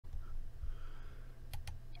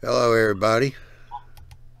Hello everybody,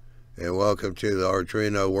 and welcome to the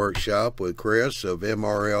Arduino workshop with Chris of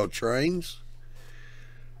MRL Trains.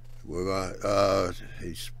 We're going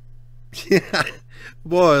he's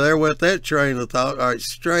boy, there went that train of thought. All right,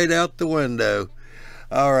 straight out the window.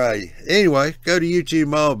 All right, anyway, go to YouTube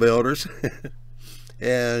Mall Builders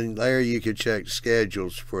and there you can check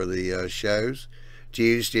schedules for the shows.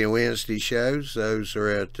 Tuesday and Wednesday shows, those are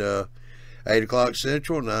at 8 o'clock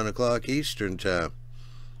Central, 9 o'clock Eastern time.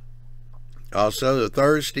 Also, the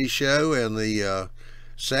Thursday show and the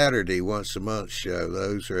Saturday once a month show,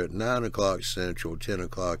 those are at 9 o'clock Central, 10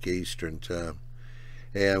 o'clock Eastern time.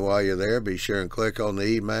 And while you're there, be sure and click on the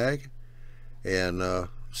email and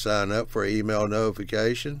sign up for email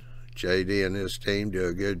notification. JD and his team do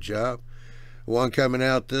a good job. One coming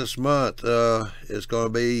out this month is going to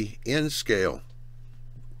be in scale.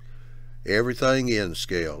 Everything in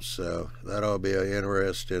scale, so that'll be an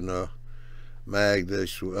interesting mag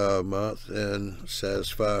this month and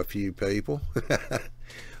satisfy a few people,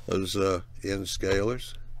 those in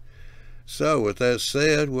scalers. So with that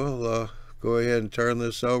said, we'll go ahead and turn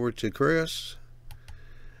this over to Chris.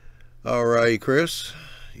 All right, Chris,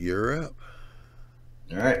 you're up.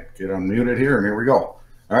 All right, get unmuted here, and here we go.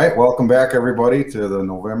 All right, welcome back everybody to the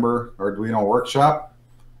November Arduino workshop.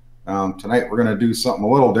 Tonight we're going to do something a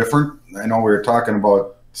little different. I know we were talking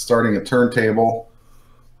about starting a turntable,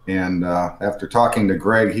 and after talking to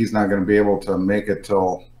Greg, he's not going to be able to make it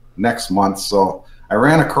till next month. So I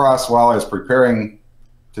ran across, while I was preparing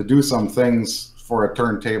to do some things for a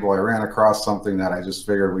turntable, I ran across something that I just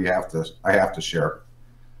figured I have to share.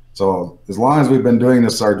 So as long as we've been doing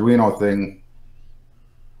this Arduino thing,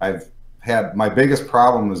 my biggest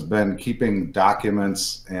problem has been keeping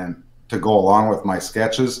documents and to go along with my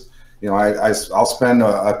sketches. You know, I'll spend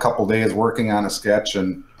a couple days working on a sketch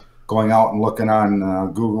and going out and looking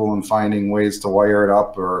on Google and finding ways to wire it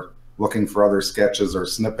up, or looking for other sketches or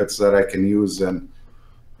snippets that I can use. And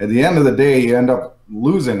at the end of the day, you end up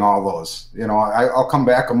losing all those. You know, I'll come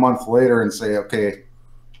back a month later and say, okay,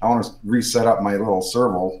 I want to reset up my little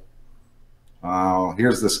servo.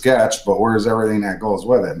 Here's the sketch, but where's everything that goes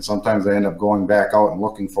with it? And sometimes I end up going back out and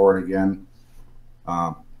looking for it again.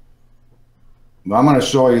 I'm going to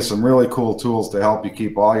show you some really cool tools to help you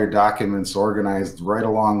keep all your documents organized right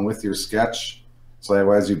along with your sketch. So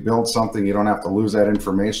that as you build something, you don't have to lose that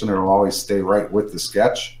information. It'll always stay right with the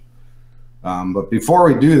sketch. But before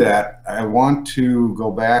we do that, I want to go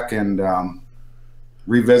back and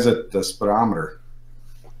revisit the speedometer.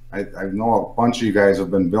 I know a bunch of you guys have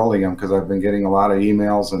been building them because I've been getting a lot of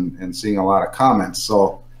emails and seeing a lot of comments.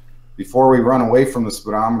 So before we run away from the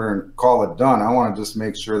speedometer and call it done, I want to just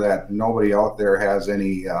make sure that nobody out there has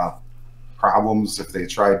any problems if they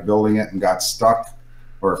tried building it and got stuck,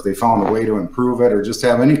 or if they found a way to improve it, or just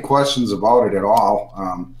have any questions about it at all.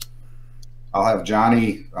 I'll have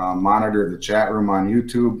Johnny monitor the chat room on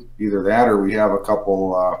YouTube. Either that, or we have a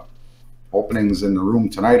couple openings in the room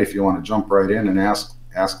tonight if you want to jump right in and ask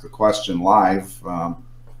the question live.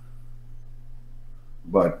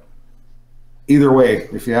 But either way,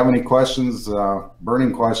 if you have any questions,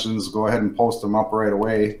 burning questions, go ahead and post them up right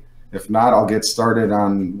away. If not, I'll get started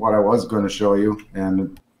on what I was going to show you,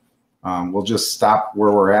 and we'll just stop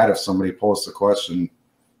where we're at if somebody posts a question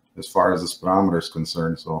as far as the speedometer is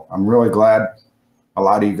concerned. So I'm really glad a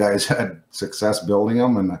lot of you guys had success building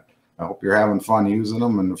them, and I hope you're having fun using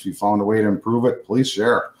them. And if you found a way to improve it, please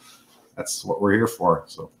share. That's what we're here for.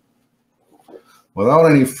 So without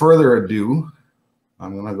any further ado,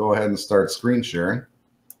 I'm going to go ahead and start screen sharing.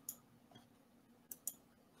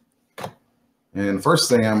 And first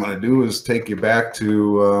thing I'm going to do is take you back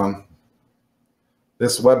to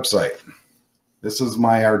this website. This is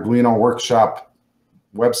my Arduino workshop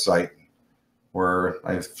website, where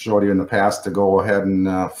I've showed you in the past to go ahead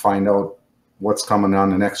and find out what's coming on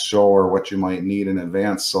the next show or what you might need in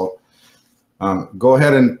advance. So go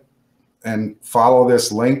ahead and follow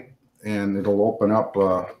this link, and it'll open up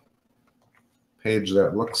a page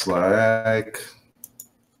that looks like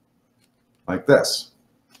this.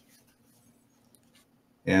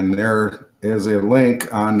 And there is a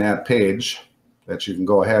link on that page that you can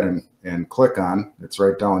go ahead and click on. It's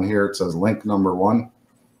right down here. It says link number 1.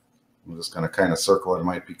 I'm just going to kind of circle it. It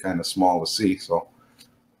might be kind of small to see. So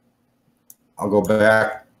I'll go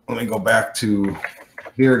back. Let me go back to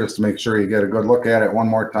here just to make sure you get a good look at it one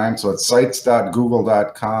more time. So it's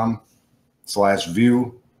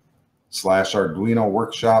sites.google.com/view/Arduino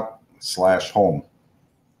workshop/home.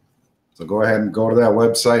 So go ahead and go to that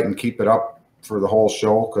website and keep it up for the whole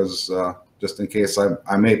show, because just in case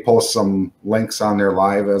I may post some links on there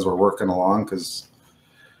live as we're working along, because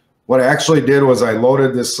what I actually did was I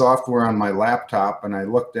loaded this software on my laptop and I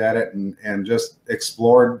looked at it and just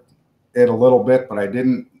explored it a little bit, but I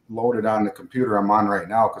didn't load it on the computer I'm on right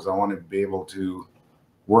now because I wanted to be able to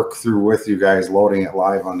work through with you guys loading it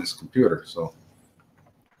live on this computer. So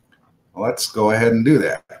let's go ahead and do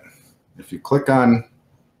that. If you click on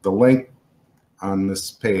the link on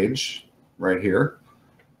this page right here,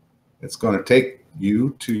 it's going to take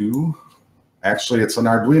you to, actually it's an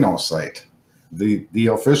Arduino site, the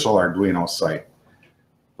official Arduino site.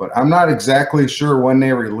 But I'm not exactly sure when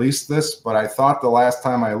they released this, but I thought the last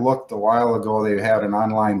time I looked a while ago they had an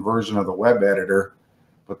online version of the web editor,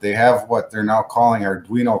 but they have what they're now calling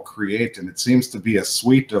Arduino Create, and it seems to be a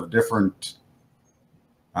suite of different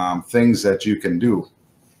things that you can do.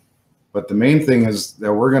 But the main thing is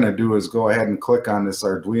that we're going to do is go ahead and click on this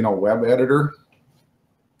Arduino web editor,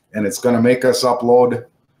 and it's going to make us upload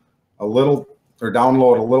a little or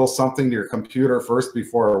download a little something to your computer first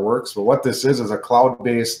before it works. But what this is a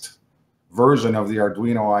cloud-based version of the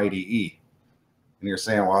Arduino IDE. And you're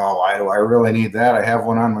saying, well, why do I really need that? I have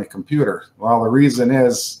one on my computer. Well, the reason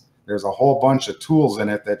is there's a whole bunch of tools in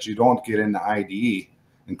it that you don't get in the IDE,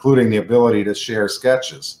 including the ability to share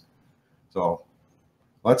sketches. So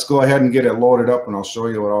let's go ahead and get it loaded up, and I'll show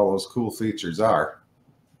you what all those cool features are.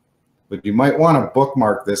 But you might want to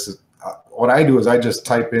bookmark this. What I do is I just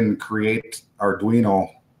type in create Arduino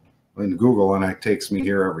in Google, and it takes me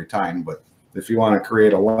here every time. But if you want to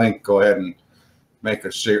create a link, go ahead and make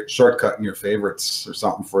a shortcut in your favorites or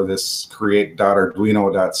something for this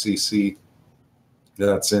create.arduino.cc.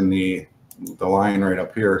 That's in the line right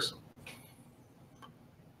up here.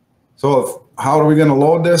 So how are we going to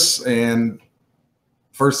load this? And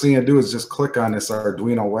first thing I do is just click on this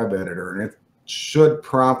Arduino web editor, and it should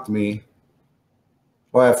prompt me.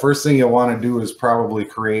 Well, the first thing you'll want to do is probably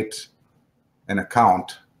create an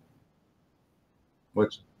account,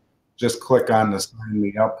 which just click on the sign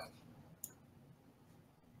me up.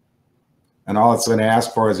 And all it's going to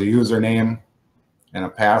ask for is a username and a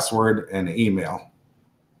password and an email,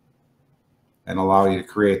 and allow you to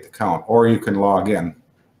create the account, or you can log in.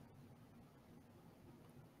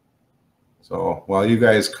 So while you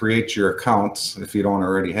guys create your accounts, if you don't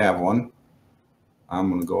already have one, I'm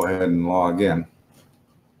going to go ahead and log in.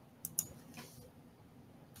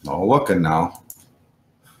 No looking now.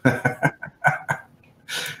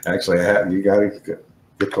 Actually, you got to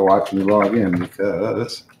get to watch me log in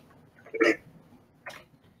because,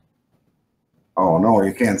 oh no,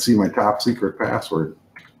 you can't see my top secret password.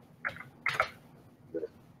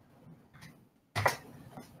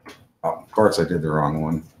 Oh, of course I did the wrong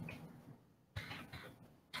one.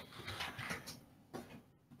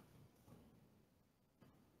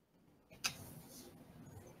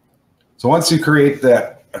 So once you create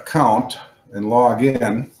that account and log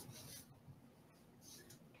in,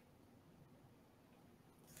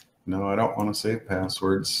 no, I don't want to save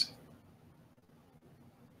passwords.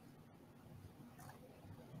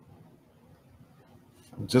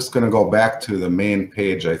 I'm just going to go back to the main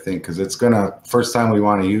page, I think, because it's going to, first time we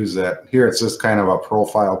want to use that. Here it's just kind of a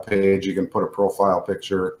profile page. You can put a profile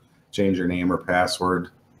picture, change your name or password,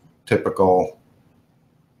 typical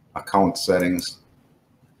account settings.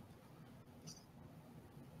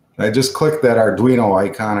 I just clicked that Arduino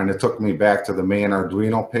icon and it took me back to the main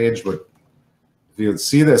Arduino page, but if you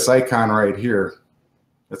see this icon right here,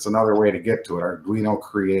 that's another way to get to it, Arduino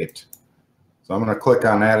Create. So I'm going to click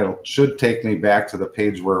on that. It should take me back to the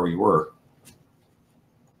page where we were.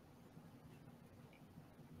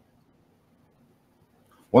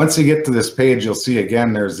 Once you get to this page, you'll see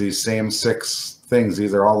again there's these same 6 things.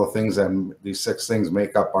 These are all the things that these 6 things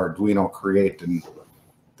make up Arduino Create, and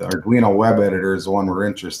the Arduino web editor is the one we're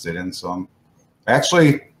interested in. So I'm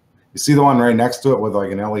actually, you see the one right next to it with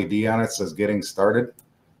like an LED on it that says getting started?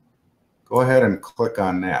 Go ahead and click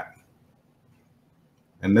on that.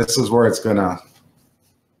 And this is where it's gonna, I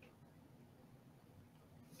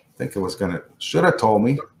think it was gonna, should have told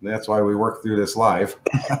me. That's why we worked through this live.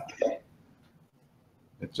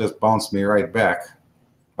 It just bounced me right back.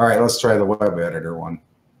 All right, let's try the web editor one.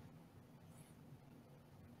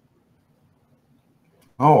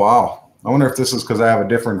 Oh, wow. I wonder if this is because I have a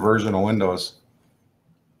different version of Windows.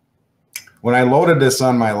 When I loaded this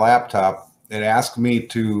on my laptop, it asked me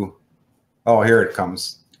to, oh, here it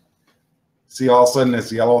comes. See, all of a sudden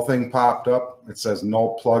this yellow thing popped up. It says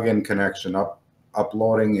no plugin connection.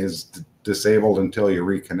 Uploading is disabled until you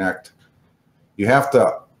reconnect. You have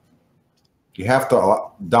to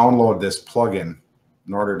download this plugin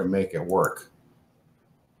in order to make it work.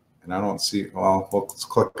 And I don't see, well, let's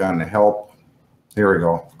click on the help. Here we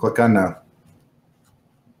go. Click on the,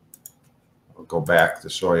 I'll go back to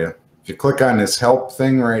show you. If you click on this help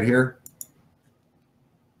thing right here,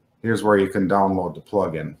 here's where you can download the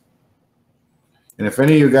plugin. And if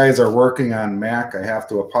any of you guys are working on Mac, I have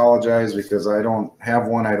to apologize because I don't have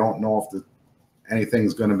one. I don't know if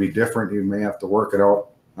anything's going to be different. You may have to work it out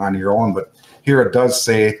on your own. But here it does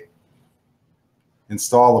say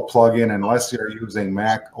install the plugin unless you're using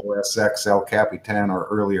Mac OS X El Capitan or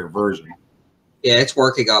earlier version. Yeah, it's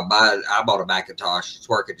working on mine. I bought a Macintosh. It's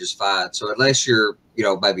working just fine. So unless you're, you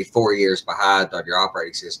know, maybe 4 years behind on your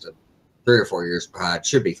operating system, 3 or 4 years behind,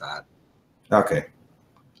 should be fine. Okay.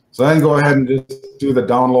 So then go ahead and just do the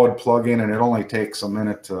download plugin, and it only takes a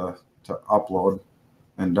minute to upload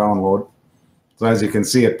and download. So as you can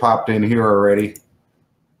see, it popped in here already.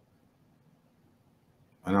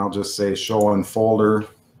 And I'll just say show in folder.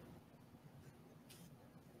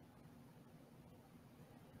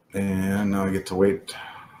 And now I get to wait.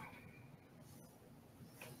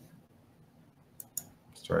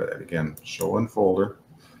 Let's try that again. Show in folder.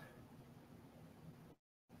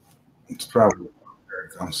 It's probably, there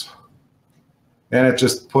it comes. And it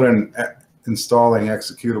just put in installing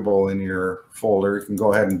executable in your folder. You can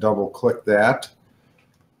go ahead and double click that.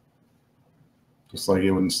 Just like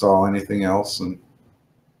you would install anything else. And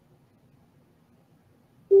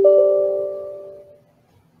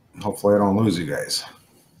hopefully I don't lose you guys.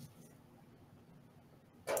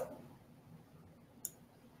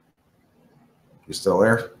 You still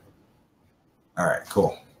there? All right,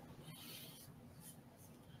 cool.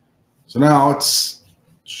 So now it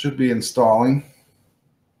should be installing.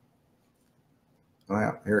 Oh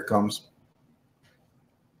yeah, here it comes.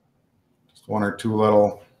 Just one or two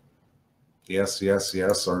little yes, yes,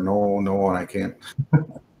 yes, or no, no, and I can't.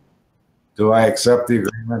 Do I accept the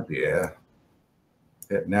agreement? Yeah.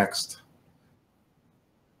 Hit next.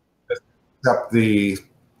 Accept the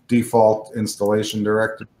default installation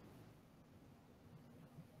directory.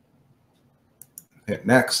 Hit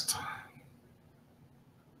next.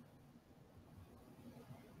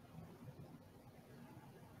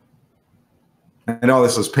 I know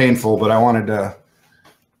this is painful, but I wanted to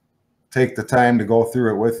take the time to go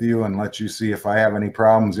through it with you and let you see if I have any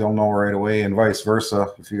problems. You'll know right away, and vice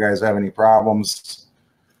versa. If you guys have any problems,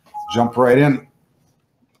 jump right in.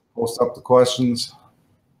 Post up the questions.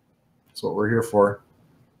 That's what we're here for.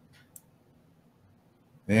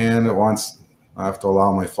 And it wants, I have to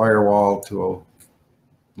allow my firewall to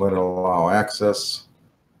let it allow access.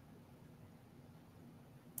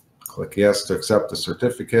 Click yes to accept the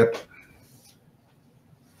certificate.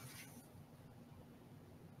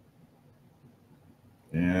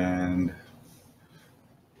 And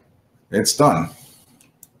it's done.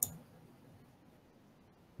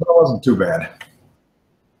 But it wasn't too bad.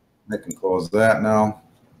 I can close that now.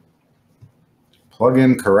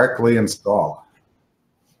 Plugin correctly installed.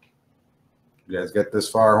 You guys get this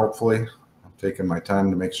far, hopefully. I'm taking my time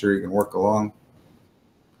to make sure you can work along.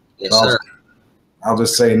 Yes, sir. I'll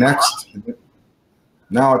just say next.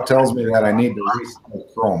 Now it tells me that I need to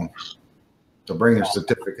restart Chrome to bring the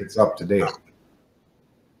certificates up to date.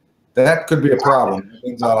 That could be a problem. It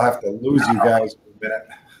means I'll have to lose you guys for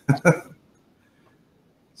a minute.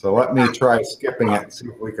 So let me try skipping it and see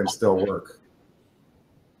if we can still work.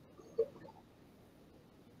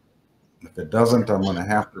 If it doesn't, I'm going to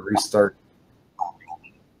have to restart.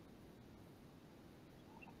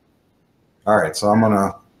 All right, so I'm going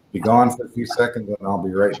to be gone for a few seconds and I'll be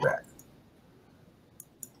right back.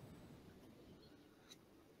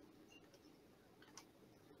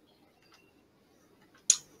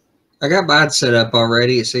 I got mine set up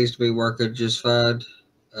already. It seems to be working just fine.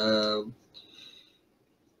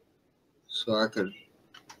 So I could.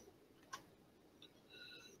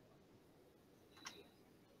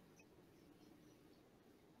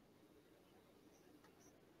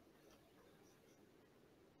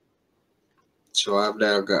 So I've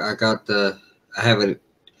now got, I haven't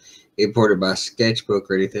imported my sketchbook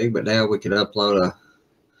or anything, but now we can upload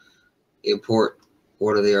import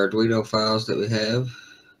one of the Arduino files that we have.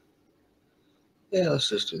 Yeah, let's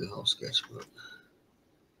just do the whole sketchbook.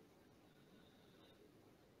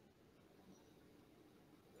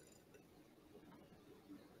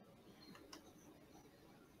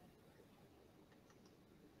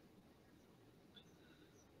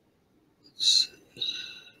 Let's see.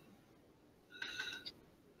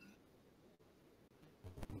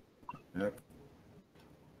 Yep.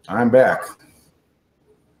 I'm back.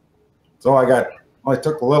 So well, it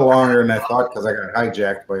took a little longer than I thought because I got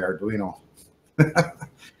hijacked by Arduino. As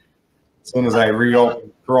soon as I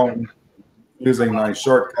reopened Chrome using my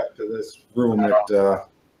shortcut to this room, it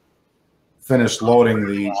finished loading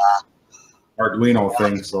the Arduino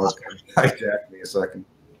thing, so it hijacked me a second.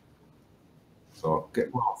 So get a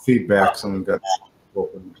little feedback. Someone got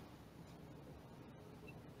open.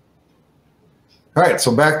 All right,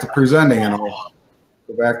 so back to presenting, and I'll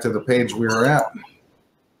go back to the page we were at.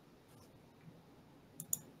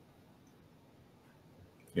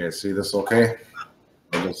 You guys see this okay?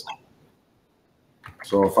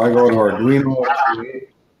 So if I go to Arduino,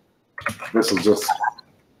 this is just,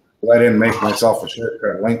 I didn't make myself a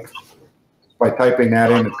shortcut link. By typing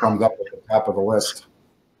that in, it comes up at the top of the list.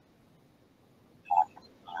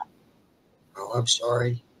 Oh, I'm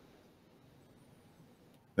sorry.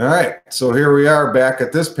 All right, so here we are back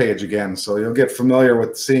at this page again. So you'll get familiar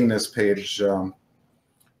with seeing this page. So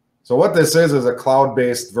what this is a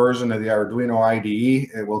cloud-based version of the Arduino IDE.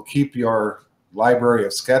 It will keep your library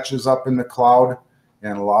of sketches up in the cloud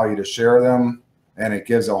and allow you to share them. And it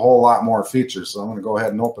gives a whole lot more features. So I'm going to go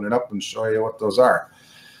ahead and open it up and show you what those are.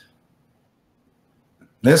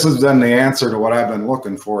 This has been the answer to what I've been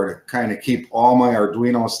looking for, to kind of keep all my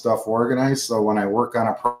Arduino stuff organized. So when I work on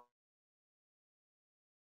a project,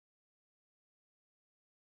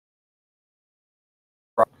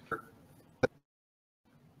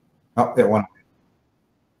 oh, it went.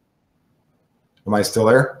 Am I still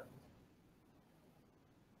there?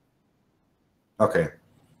 Okay.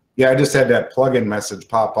 Yeah, I just had that plugin message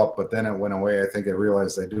pop up, but then it went away. I think I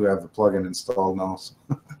realized I do have the plugin installed now.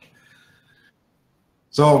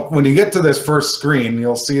 So when you get to this first screen,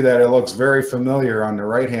 you'll see that it looks very familiar on the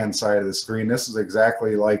right-hand side of the screen. This is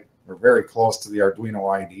exactly like, or very close to the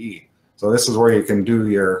Arduino IDE. So this is where you can do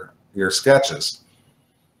your sketches.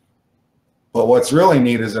 But what's really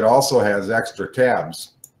neat is it also has extra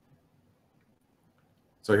tabs.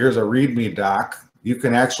 So here's a README doc. You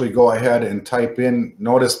can actually go ahead and type in,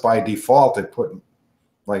 notice by default it put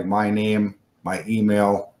like my name, my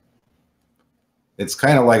email. It's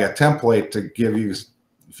kind of like a template to give you,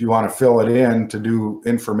 if you want to fill it in, to do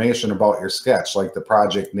information about your sketch, like the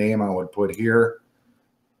project name I would put here.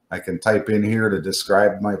 I can type in here to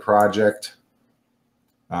describe my project.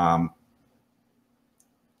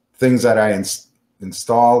 Things that I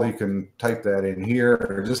installed, you can type that in here,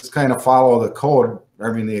 or just kind of follow the code,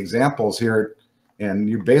 I mean the examples here, and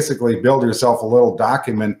you basically build yourself a little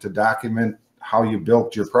document to document how you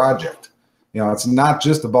built your project. You know, it's not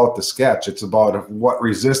just about the sketch, it's about what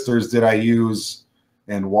resistors did I use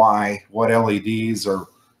and why, what LEDs, or,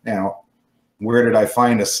 you know, where did I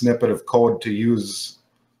find a snippet of code to use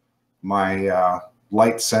my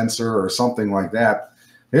light sensor or something like that.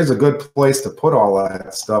 Here's a good place to put all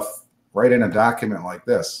that stuff, right in a document like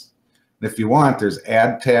this. And if you want, there's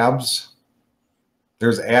add tabs.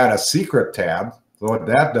 There's add a secret tab. So what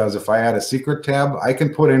that does, if I add a secret tab, I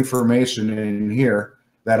can put information in here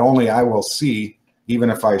that only I will see, even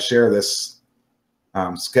if I share this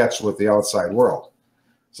sketch with the outside world.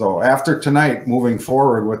 So after tonight, moving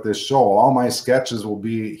forward with this show, all my sketches will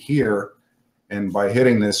be here. And by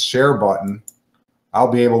hitting this share button, I'll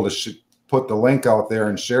be able to put the link out there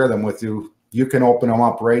and share them with you. You can open them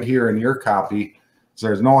up right here in your copy. So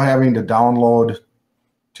there's no having to download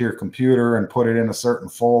to your computer and put it in a certain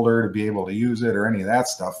folder to be able to use it or any of that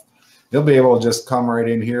stuff. You'll be able to just come right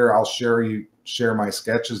in here. I'll share my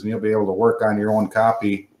sketches, and you'll be able to work on your own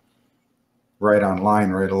copy right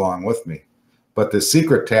online, right along with me. But the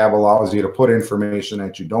secret tab allows you to put information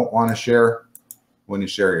that you don't want to share when you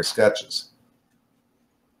share your sketches.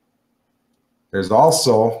 There's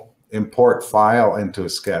also import file into a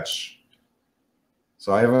sketch.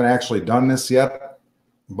 So I haven't actually done this yet,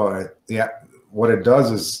 but yeah, what it does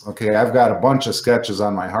is, okay, I've got a bunch of sketches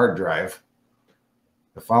on my hard drive.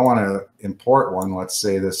 If I want to import one, let's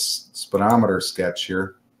say this speedometer sketch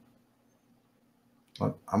here,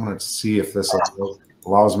 I'm going to see if this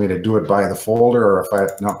allows me to do it by the folder, or if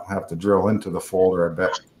I have to drill into the folder, I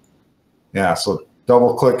bet. Yeah, so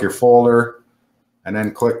double click your folder and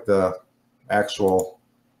then click the actual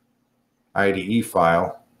IDE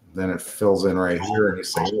file. Then it fills in right here, and you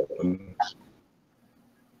say open.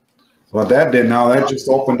 What that did now, that just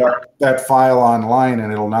opened up that file online,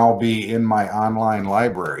 and it'll now be in my online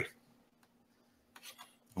library.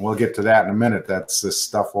 And we'll get to that in a minute. That's this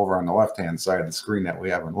stuff over on the left-hand side of the screen that we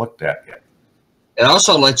haven't looked at yet. It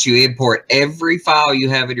also lets you import every file you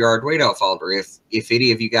have in your Arduino folder. If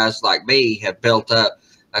any of you guys like me have built up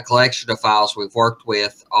a collection of files we've worked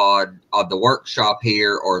with on the workshop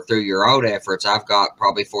here or through your own efforts, I've got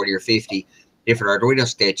probably 40 or 50 different Arduino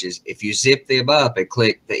sketches. If you zip them up and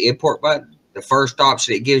click the import button, the first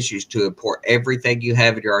option it gives you is to import everything you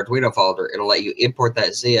have in your Arduino folder. It'll let you import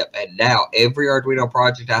that zip, and now every Arduino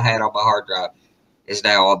project I had on my hard drive is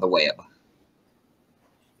now on the web.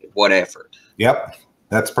 What effort. Yep,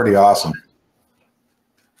 that's pretty awesome.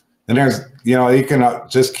 And there's, you know, you can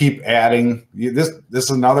just keep adding. This is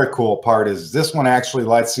another cool part, is this one actually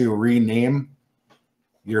lets you rename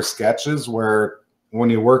your sketches, where when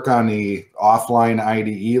you work on the offline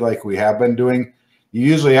IDE like we have been doing, you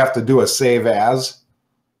usually have to do a save as.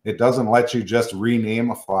 It doesn't let you just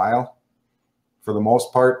rename a file for the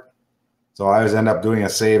most part. So I always end up doing a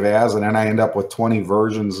save as, and then I end up with 20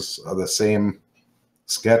 versions of the same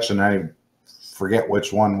sketch, and I forget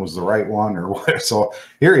which one was the right one or what. So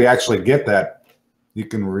here you actually get that. You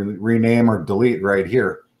can rename or delete right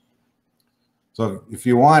here. So if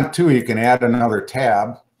you want to, you can add another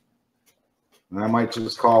tab. And I might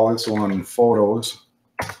just call this one Photos.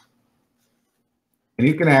 And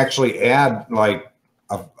you can actually add like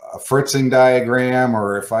a fritzing diagram,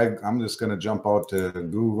 or if I'm just going to jump out to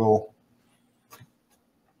Google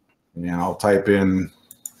and I'll type in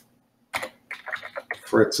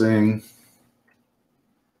fritzing.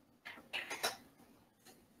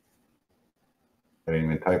 I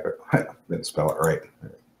didn't even type it. I didn't spell it right.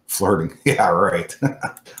 Flirting. Yeah, right.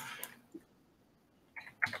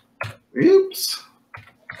 Oops.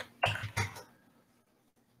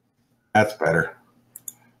 That's better.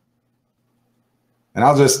 And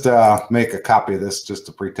I'll just make a copy of this just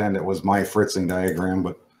to pretend it was my fritzing diagram,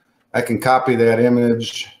 but I can copy that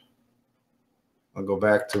image. I'll go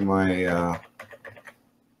back to my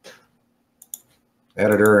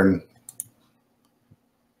editor, and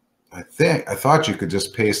I thought you could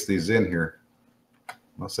just paste these in here,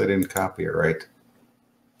 unless I didn't copy it right.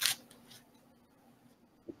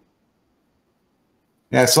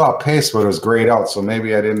 Yeah, I saw a paste, but it was grayed out, so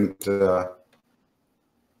maybe I didn't.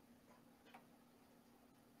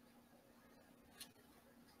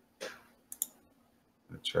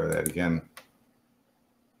 Let's try that again.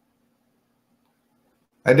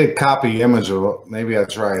 I did copy image. Maybe I'll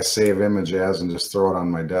try a save image as and just throw it on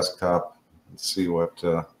my desktop and see what.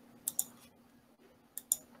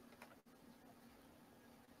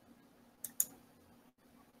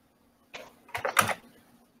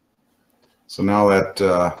 So now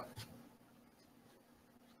that,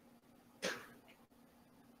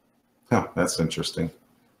 that's interesting.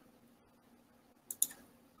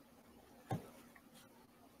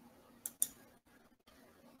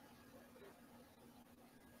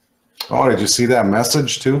 Oh, did you see that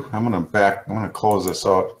message too? I'm gonna close this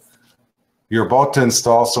out. You're about to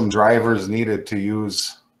install some drivers needed to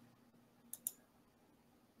use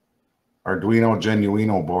Arduino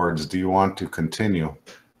Genuino boards. Do you want to continue?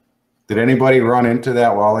 Did anybody run into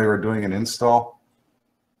that while they were doing an install?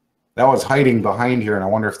 That was hiding behind here, and I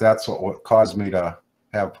wonder if that's what caused me to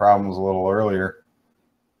have problems a little earlier.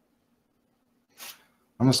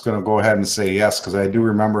 I'm just going to go ahead and say yes, because I do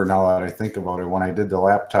remember, now that I think about it, when I did the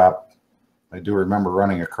laptop, I do remember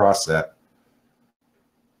running across that.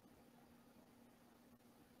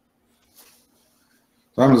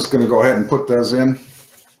 So I'm just going to go ahead and put those in.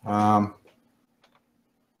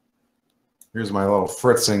 Here's my little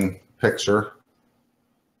fritzing picture.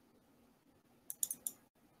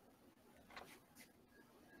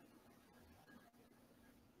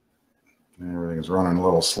 Everything's running a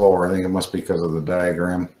little slower. I think it must be because of the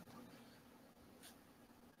diagram.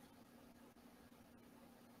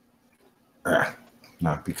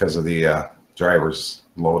 Not because of the drivers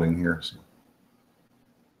loading here. So.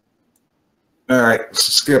 All right,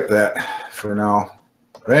 skip that for now.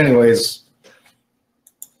 But anyways,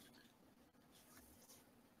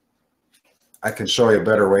 I can show you a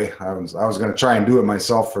better way. I was going to try and do it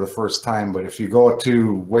myself for the first time, but if you go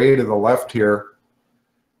to way to the left here,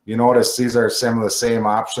 you notice these are some of the same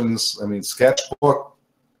options. I mean, sketchbook,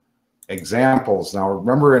 examples. Now,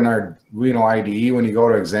 remember in our Arduino IDE, when you go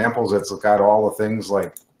to examples, it's got all the things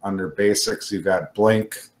like under basics, you've got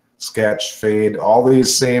blink, sketch, fade, all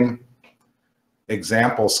these same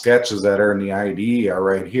example sketches that are in the IDE are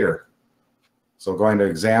right here. So going to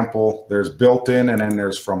example, there's built-in, and then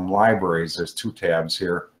there's from libraries. There's two tabs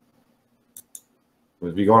here.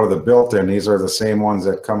 If you go to the built-in, these are the same ones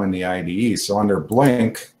that come in the IDE. So under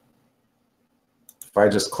blink, if I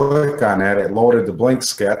just click on that, it loaded the blink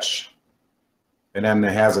sketch, and then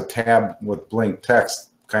it has a tab with blink text,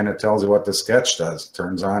 kind of tells you what the sketch does.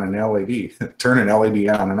 Turns on an LED, turn an LED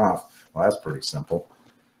on and off. Well, that's pretty simple.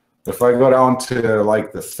 If I go down to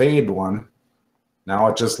like the fade one, now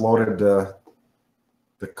it just loaded the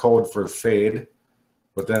code for fade,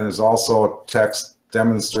 but then there's also text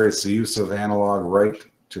demonstrates the use of analog right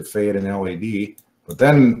to fade an LED. But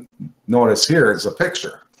then notice here is a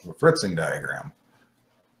picture, a fritzing diagram.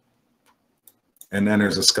 And then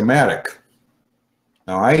there's a schematic.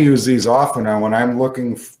 Now I use these often when I'm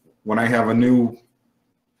looking, when I have a new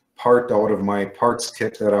part out of my parts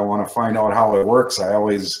kit that I want to find out how it works. I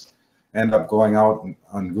always end up going out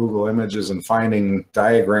on Google Images and finding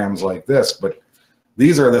diagrams like this, but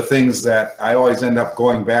these are the things that I always end up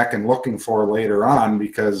going back and looking for later on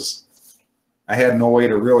because I had no way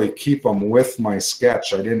to really keep them with my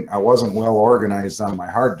sketch. I wasn't well organized on my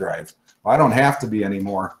hard drive. Well, I don't have to be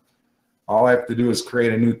anymore. All I have to do is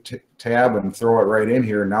create a new tab and throw it right in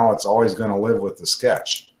here. Now it's always going to live with the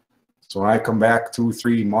sketch. So when I come back 2,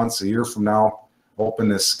 3 months, a year from now, open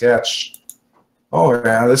this sketch, oh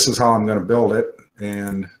yeah, this is how I'm going to build it.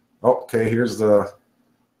 And okay, here's the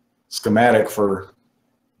schematic for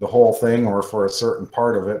the whole thing or for a certain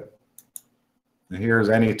part of it. And here's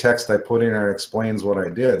any text I put in that explains what I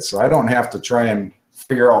did. So I don't have to try and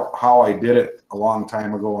figure out how I did it a long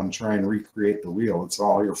time ago and try and recreate the wheel. It's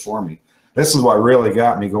all here for me. This is what really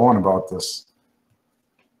got me going about this.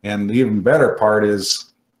 And the even better part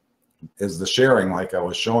is the sharing like I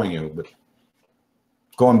was showing you. But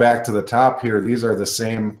going back to the top here, these are the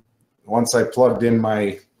same. Once I plugged in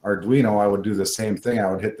my Arduino, I would do the same thing. I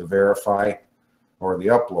would hit the verify or the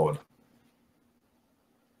upload.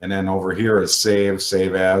 And then over here is save,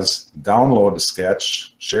 save as, download the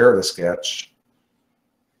sketch, share the sketch.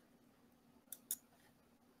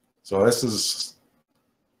 So this is,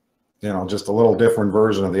 you know, just a little different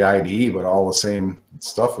version of the IDE, but all the same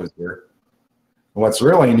stuff is here. What's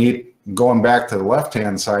really neat, going back to the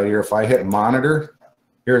left-hand side here, if I hit monitor,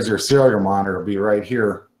 here's your serial monitor, it'll be right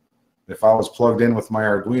here. If I was plugged in with my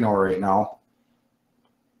Arduino right now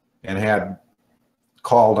and had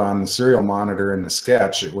called on the serial monitor in the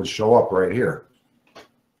sketch, it would show up right here.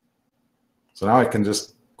 So now I can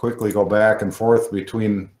just quickly go back and forth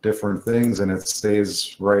between different things and it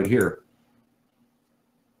stays right here.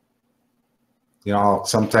 You know,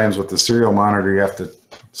 sometimes with the serial monitor you have to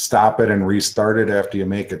stop it and restart it after you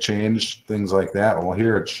make a change, things like that. Well,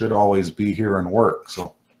 here it should always be here and work.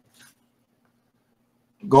 So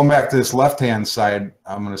going back to this left-hand side,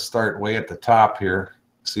 I'm going to start way at the top here.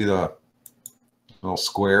 See the little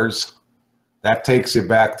squares? That takes you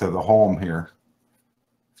back to the home here.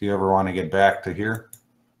 If you ever want to get back to here.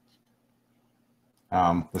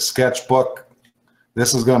 The sketchbook,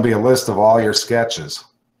 this is going to be a list of all your sketches.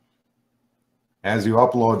 As you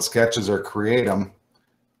upload sketches or create them,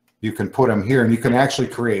 you can put them here and you can actually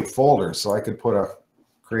create folders. So I could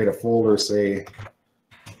create a folder, say,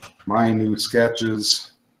 my new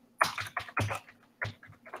sketches.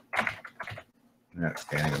 Yeah,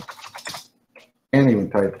 can't even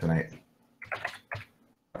type tonight.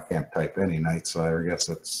 I can't type any night, so I guess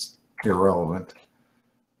that's irrelevant.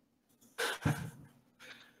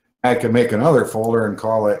 I could make another folder and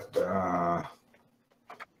call it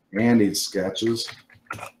Andy's sketches.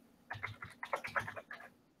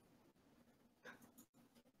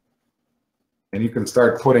 And you can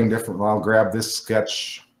start putting different, well, I'll grab this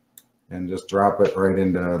sketch and just drop it right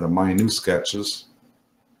into the my new sketches.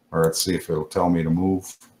 Or let's see if it'll tell me to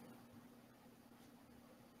move.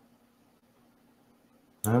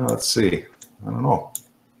 Let's see. I don't know.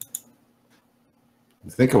 I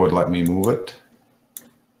think it would let me move it.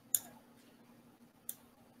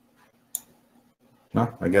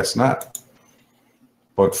 No, I guess not.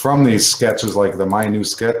 But from these sketches, like the my new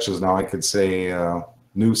sketches, now I could say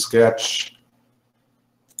new sketch.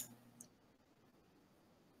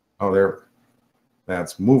 Oh, there.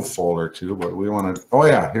 That's move folder to, but we want to, oh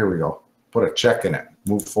yeah, here we go. Put a check in it.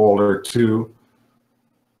 Move folder to.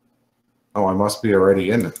 Oh, I must be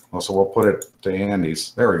already in it. Oh, so we'll put it to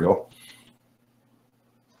Andy's. There we go.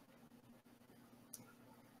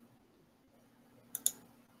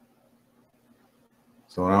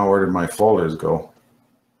 So now where did my folders go?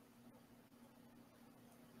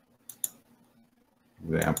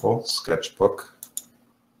 Example, sketchbook.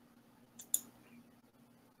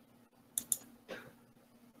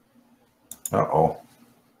 Uh-oh.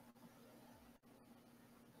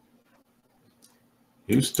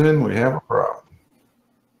 Houston, we have a problem.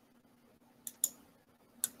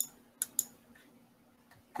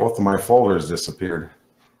 Both of my folders disappeared.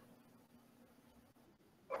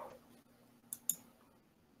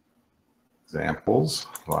 Examples,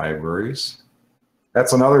 libraries.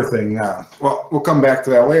 That's another thing. Well, we'll come back to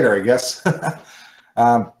that later, I guess.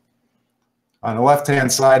 On the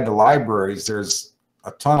left-hand side, the libraries, there's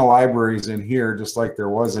a ton of libraries in here, just like there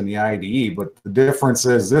was in the IDE, but the difference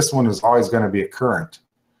is this one is always going to be a current.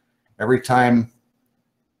 Every time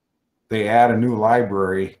they add a new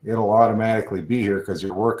library, it'll automatically be here because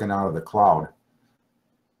you're working out of the cloud.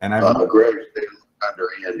 And I've Greg, under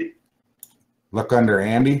Andy. Look under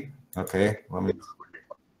Andy. Okay, let me.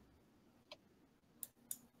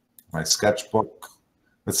 My sketchbook.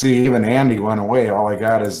 Let's see, even Andy went away. All I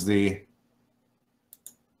got is the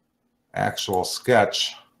actual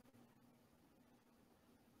sketch.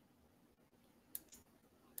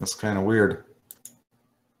 That's kind of weird.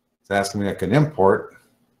 It's asking me I can import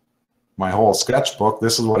my whole sketchbook.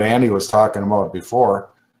 This is what Andy was talking about before.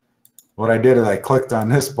 What I did is I clicked on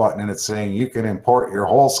this button and it's saying you can import your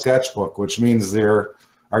whole sketchbook, which means their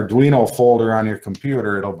Arduino folder on your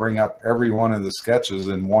computer, it'll bring up every one of the sketches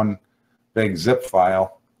in one big zip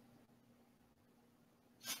file.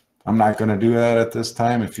 I'm not going to do that at this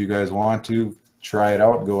time. If you guys want to try it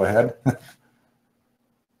out, go ahead.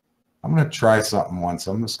 I'm going to try something once.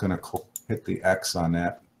 I'm just going to hit the X on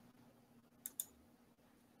that.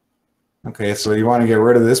 Okay, so you want to get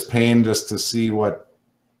rid of this pane just to see what,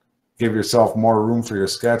 give yourself more room for your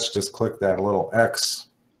sketch. Just click that little X.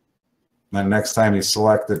 And then next time you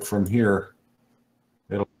select it from here,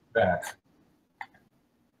 it'll be back.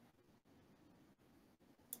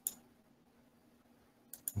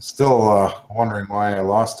 I'm still wondering why I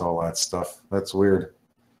lost all that stuff. That's weird.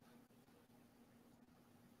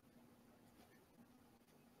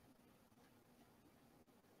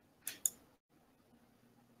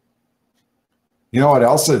 You know what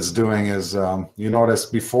else it's doing is, you notice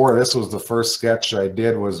before this was the first sketch I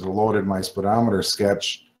did was loaded my speedometer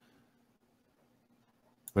sketch.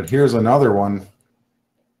 But here's another one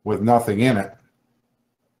with nothing in it.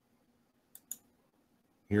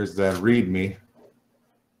 Here's that README.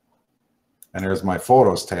 And there's my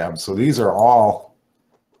photos tab. So these are all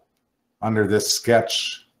under this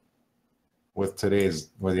sketch with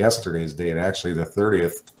yesterday's date, actually the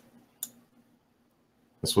 30th.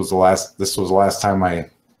 This was the last time I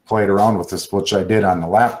played around with this, which I did on the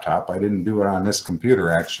laptop. I didn't do it on this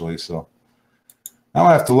computer actually, so I'll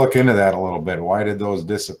have to look into that a little bit. Why did those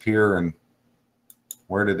disappear and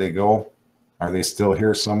where did they go? Are they still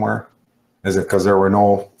here somewhere? Is it because there were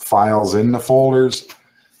no files in the folders?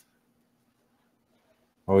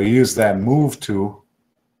 Well, we used that move to,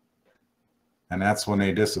 and that's when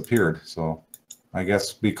they disappeared. So I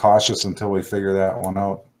guess be cautious until we figure that one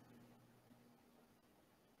out.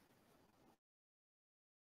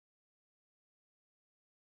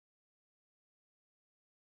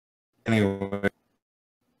 Anyway,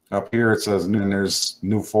 up here it says new, and there's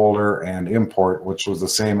new folder and import, which was the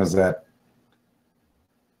same as that.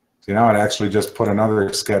 See, now it actually just put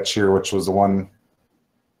another sketch here, which was the one.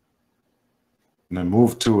 And the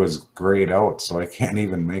move to is grayed out, so I can't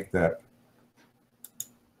even make that.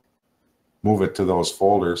 Move it to those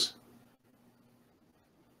folders.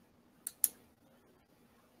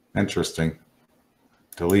 Interesting.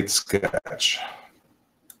 Delete sketch.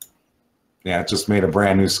 Yeah, it just made a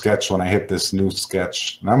brand new sketch when I hit this new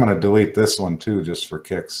sketch. And I'm going to delete this one too, just for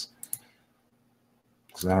kicks.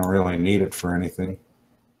 Because I don't really need it for anything.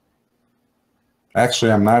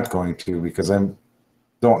 Actually, I'm not going to, because I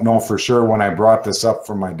don't know for sure when I brought this up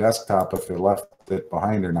from my desktop if it left it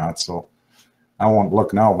behind or not. So I won't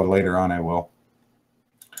look now, but later on I will.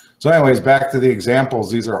 So anyways, back to the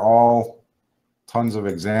examples. These are all tons of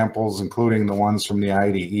examples, including the ones from the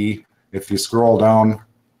IDE. If you scroll down,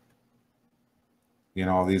 you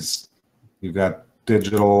know, these, you've got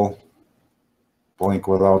digital, blink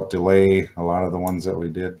without delay, a lot of the ones that we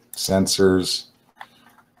did, sensors,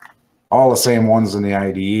 all the same ones in the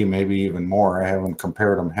IDE, maybe even more. I haven't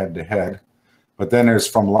compared them head to head. But then there's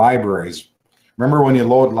from libraries. Remember when you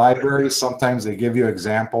load libraries, sometimes they give you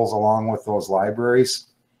examples along with those libraries.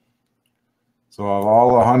 So of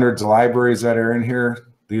all the hundreds of libraries that are in here,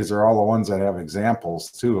 these are all the ones that have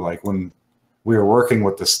examples too. Like when we were working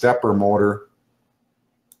with the stepper motor,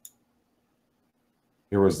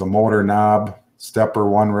 here was the motor knob, stepper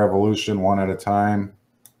 1 revolution, 1 at a time.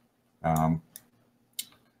 If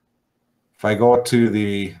I go to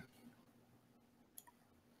the,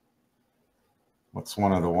 what's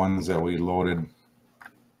one of the ones that we loaded?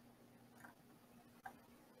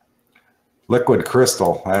 Liquid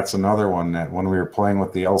crystal, that's another one that when we were playing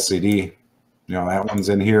with the LCD, you know, that one's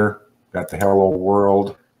in here. Got the hello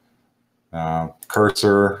world,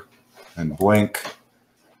 cursor, and blink.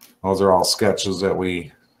 Those are all sketches that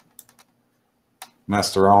we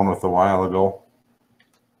messed around with a while ago.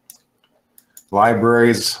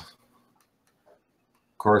 Libraries.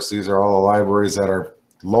 Of course, these are all the libraries that are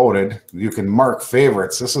loaded. You can mark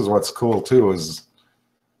favorites. This is what's cool too, is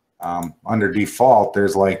under default,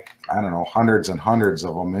 there's like, I don't know, hundreds and hundreds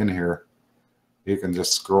of them in here. You can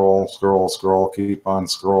just scroll, scroll, scroll, keep on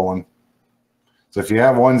scrolling. So if you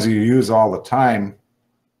have ones you use all the time,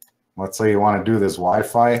 let's say you want to do this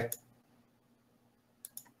Wi-Fi.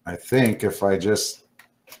 I think if I just,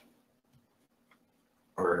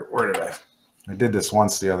 or where did I did this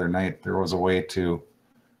once the other night. There was a way to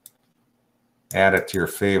add it to your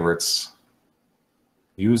favorites.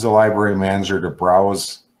 Use the library manager to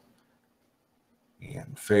browse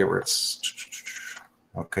and favorites.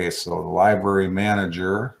 Okay, so the library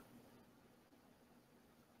manager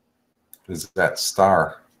is that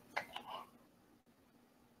star.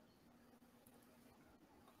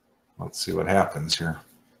 Let's see what happens here.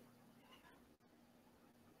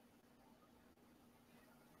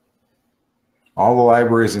 All the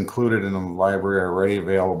libraries included in the library are already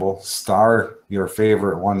available. Star your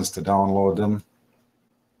favorite ones to download them.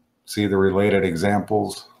 See the related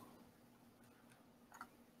examples.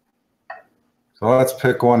 So let's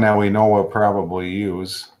pick one that we know we'll probably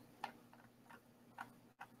use.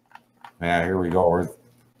 Yeah, here we go.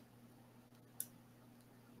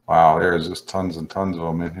 Wow, there's just tons and tons of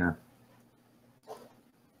them in here.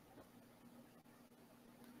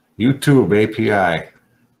 YouTube API.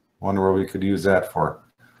 Wonder what we could use that for.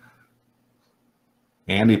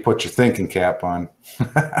 Andy, put your thinking cap on.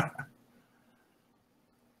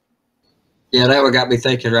 Yeah, that one got me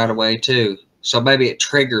thinking right away too. So maybe it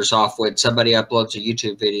triggers off when somebody uploads a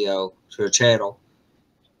YouTube video to a channel.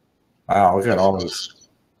 Wow, look at all this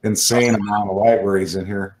insane amount of libraries in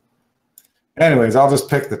here. Anyways, I'll just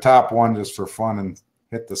pick the top one just for fun and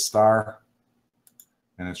hit the star.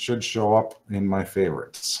 And it should show up in my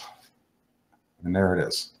favorites. And there it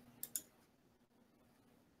is.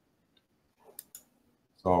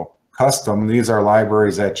 So custom, these are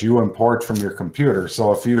libraries that you import from your computer.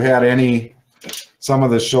 So if you had some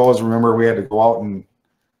of the shows, remember we had to go out and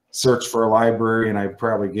search for a library, and I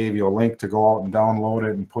probably gave you a link to go out and download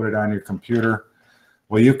it and put it on your computer.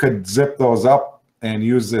 Well, you could zip those up and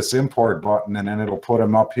use this import button, and then it'll put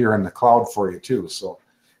them up here in the cloud for you too. So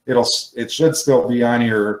it should still be on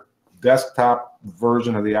your desktop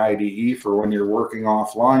version of the IDE for when you're working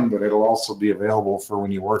offline, but it'll also be available for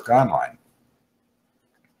when you work online.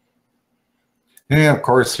 And of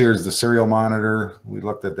course, here's the serial monitor. We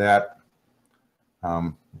looked at that.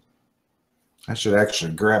 I should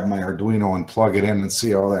actually grab my Arduino and plug it in and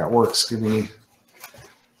see how that works. Give me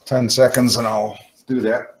 10 seconds and I'll do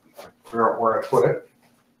that. Figure out where I put it.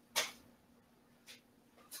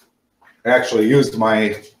 I actually used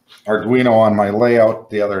my Arduino on my layout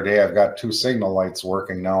the other day. I've got 2 signal lights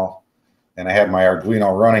working now, and I had my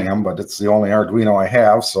Arduino running them, but it's the only Arduino I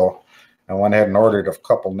have, so I went ahead and ordered a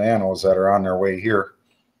couple nanos that are on their way here,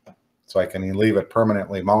 so I can leave it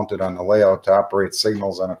permanently mounted on the layout to operate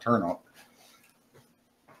signals on a turnout.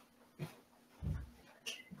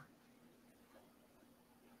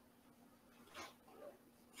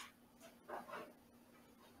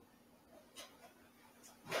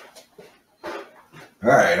 All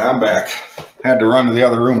right, I'm back. Had to run to the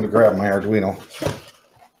other room to grab my Arduino.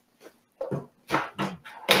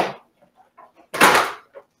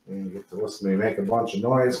 And you get to listen to me make a bunch of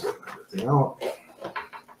noise, get everything out.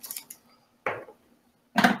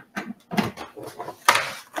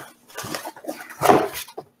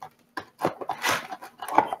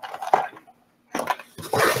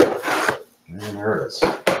 And there it is.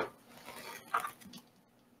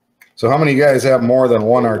 So how many of you guys have more than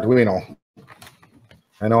one Arduino?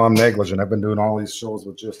 I know I'm negligent. I've been doing all these shows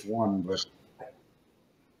with just one, but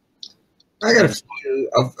I got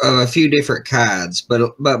a few different kinds,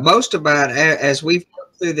 but most of mine, as we've gone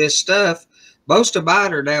through this stuff, most of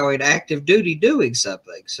mine are now in active duty doing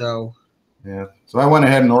something. So yeah, so I went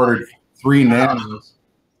ahead and ordered 3 nanos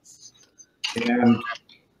and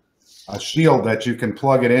a shield that you can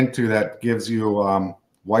plug it into that gives you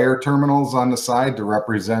wire terminals on the side to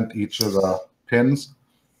represent each of the pins.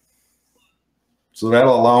 So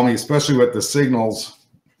that'll allow me, especially with the signals,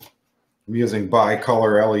 I'm using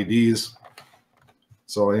bicolor LEDs.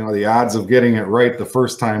 So, you know, the odds of getting it right the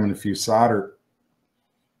first time, and if you solder,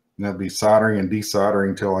 and I'll be soldering and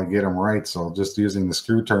desoldering till I get them right. So just using the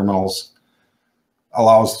screw terminals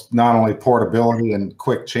allows not only portability and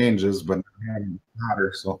quick changes, but having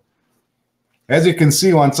solder. So as you can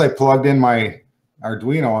see, once I plugged in my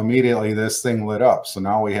Arduino, immediately this thing lit up. So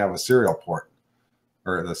now we have a serial port,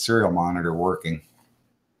 or the serial monitor working.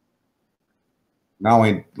 Now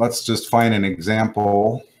let's just find an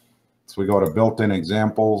example. So we go to built-in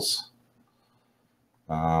examples.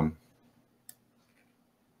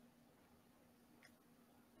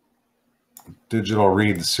 Digital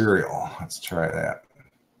read serial. Let's try that.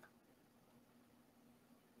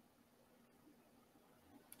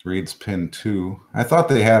 Reads pin 2. I thought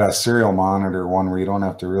they had a serial monitor one where you don't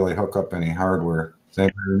have to really hook up any hardware. Does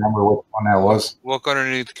anybody remember which one that was? Look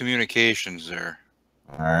underneath communications there.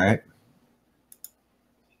 All right.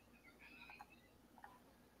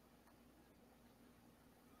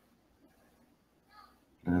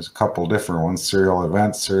 There's a couple different ones. Serial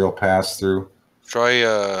event, serial pass-through.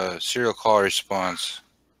 Try serial call response.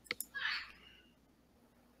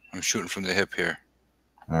 I'm shooting from the hip here.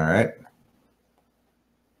 All right.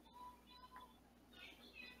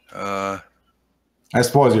 I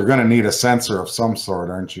suppose you're going to need a sensor of some sort,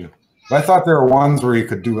 aren't you? But I thought there were ones where you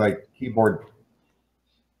could do like keyboard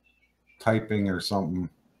typing or something,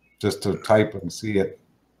 just to type and see it.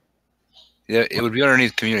 Yeah, it would be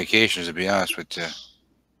underneath communications, to be honest with you.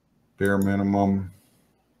 Bare minimum,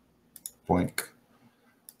 blank,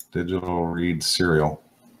 digital read serial.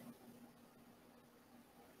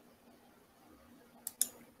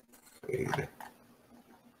 Fade.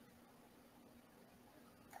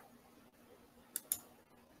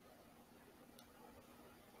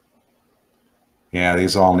 Yeah,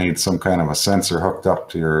 these all need some kind of a sensor hooked up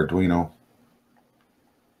to your Arduino.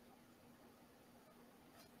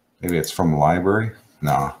 Maybe it's from the library?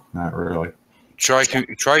 No, not really. Try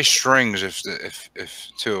strings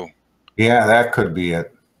if too. Yeah, that could be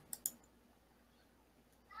it.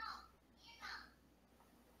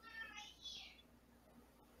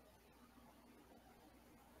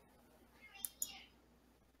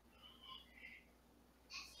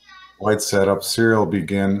 White setup, serial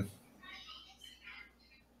begin.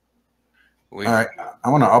 All right, I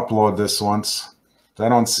want to upload this once. I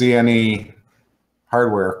don't see any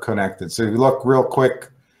hardware connected. So if you look real quick,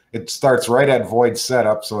 it starts right at void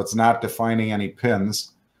setup, so it's not defining any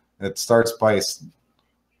pins. It starts by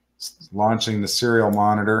launching the serial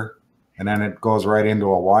monitor, and then it goes right into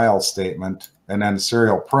a while statement, and then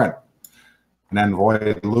serial print. And then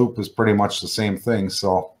void loop is pretty much the same thing.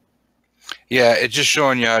 So yeah, it's just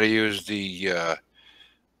showing you how to use the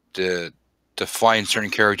define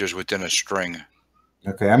certain characters within a string.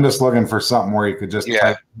 Okay, I'm just looking for something where you could just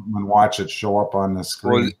type and watch it show up on the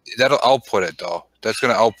screen. Well, that'll output it though. That's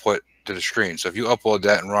going to output to the screen. So if you upload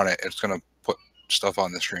that and run it, it's going to put stuff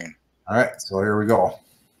on the screen. All right, so here we go.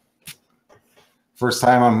 First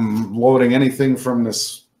time I'm loading anything from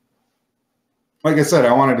this. Like I said,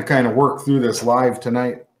 I wanted to kind of work through this live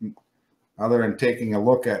tonight. Other than taking a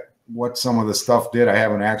look at what some of the stuff did, I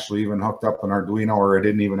haven't actually even hooked up an Arduino, or I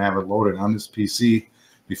didn't even have it loaded on this PC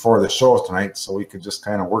before the show tonight, so we could just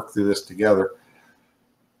kind of work through this together.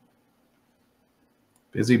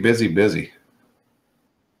 Busy, busy, busy.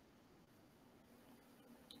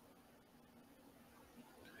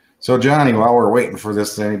 So Johnny, while we're waiting for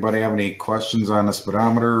this, does anybody have any questions on the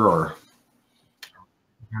speedometer or?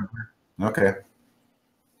 Okay.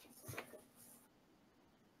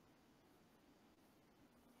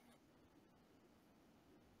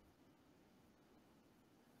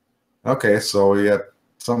 Okay, so we got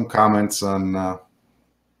some comments on,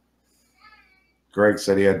 Greg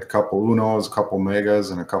said he had a couple Unos, a couple Megas,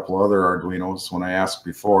 and a couple other Arduinos when I asked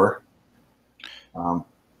before. I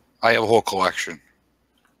have a whole collection.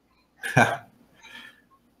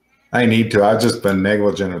 I need to. I've just been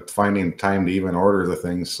negligent at finding time to even order the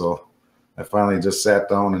things, so I finally just sat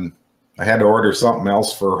down and I had to order something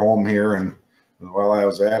else for home here, and while I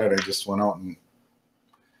was at it, I just went out and,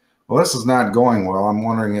 well, this is not going well. I'm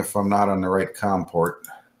wondering if I'm not on the right COM port.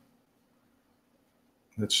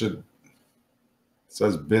 It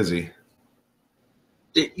says busy.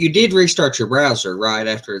 You did restart your browser, right,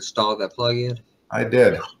 after installing that plugin? I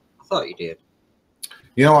did. I thought you did.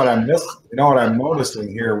 You know what I'm noticing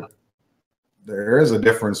here? There is a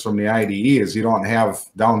difference from the IDE, is you don't have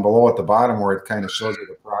down below at the bottom where it kind of shows you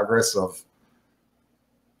the progress of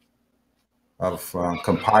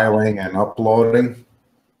compiling and uploading.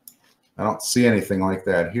 I don't see anything like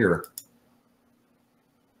that here.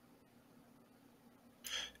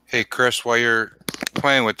 Hey, Chris, while you're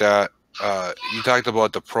playing with that, you talked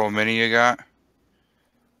about the Pro Mini you got.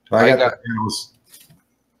 I got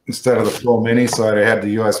instead of the Pro Mini, so I had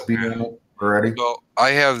the USB in it already. So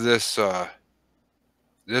I have this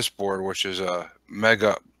this board, which is a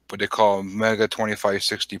Mega, what they call Mega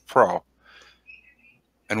 2560 Pro,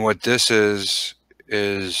 and what this is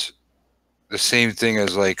the same thing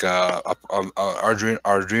as like a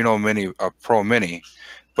Arduino Mini, a Pro Mini,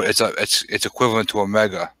 but it's equivalent to a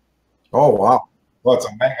Mega. Oh wow! Well, it's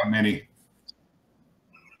a Mega Mini.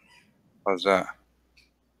 How's that?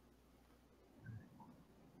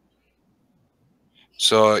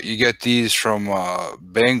 So you get these from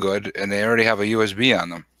Banggood, and they already have a USB on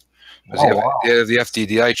them. Oh, wow. They have the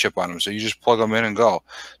FDDI chip on them, so you just plug them in and go.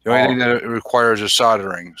 The only thing that it requires is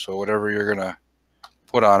soldering. So whatever you're gonna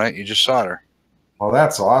put on it, you just solder. Well,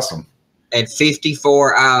 that's awesome. And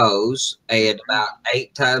 54 IOs and about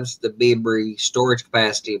 8 times the memory storage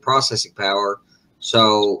capacity and processing power.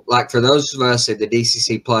 So, like for those of us in the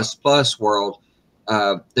DCC++ world,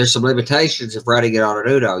 there's some limitations of running it on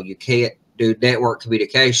Arduino. You can't do network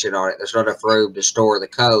communication on it. There's not enough room to store the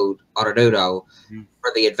code on Arduino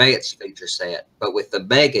for the advanced feature set. But with the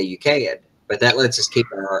Mega, you can. But that lets us keep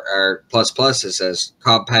our pluses as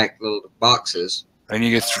compact little boxes. And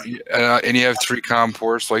you get and you have 3 COM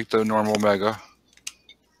ports like the normal Mega.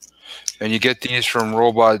 And you get these from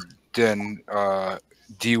Robot Din, Robot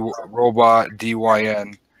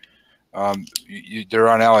DYN. They're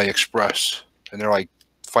on AliExpress, and they're like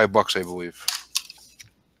 $5, I believe.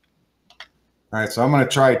 All right, so I'm going to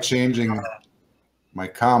try changing my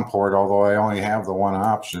COM port, although I only have the one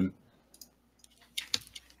option.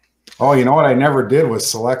 Oh, you know what I never did was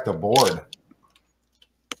select a board.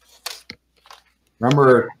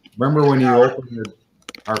 Remember when you opened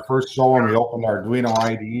our first show when we opened Arduino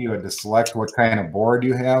IDE, you had to select what kind of board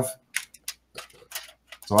you have.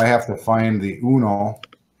 So I have to find the Uno.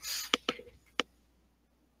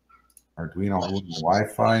 Arduino Uno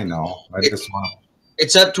Wi-Fi? No, I just want to.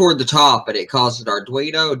 It's up toward the top, and it calls it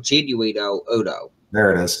Arduino Genuino Uno.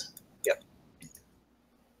 There it is. Yep.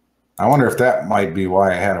 I wonder if that might be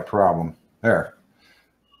why I had a problem. There.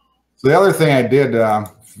 So the other thing I did,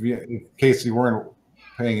 in case you weren't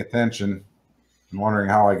paying attention and wondering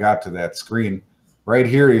how I got to that screen, right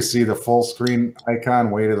here you see the full screen icon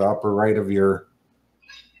way to the upper right of your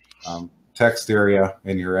text area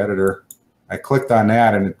in your editor. I clicked on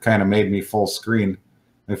that and it kind of made me full screen.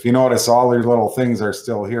 If you notice, all these little things are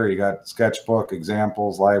still here. You got sketchbook,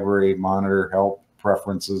 examples, library, monitor, help,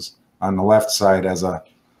 preferences on the left side as a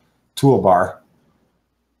toolbar.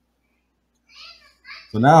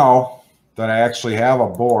 So now that I actually have a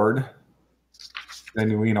board,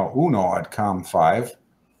 Arduino Uno at COM5,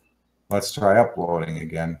 let's try uploading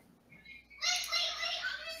again.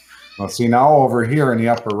 Well, see now over here in the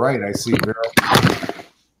upper right, I see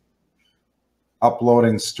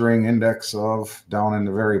uploading string index of down in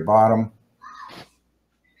the very bottom.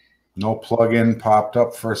 No plugin popped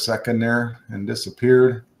up for a second there and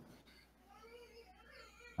disappeared.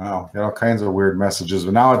 Wow, got all kinds of weird messages,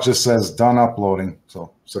 but now it just says done uploading.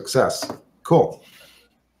 So success. Cool.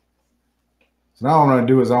 So now what I'm going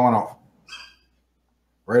to do is I want to,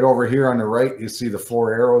 right over here on the right, you see the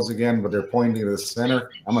 4 arrows again, but they're pointing to the center.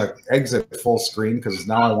 I'm going to exit full screen because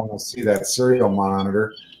now I want to see that serial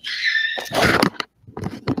monitor.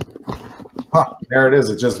 Huh, there it is.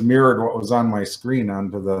 It just mirrored what was on my screen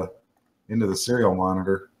onto into the serial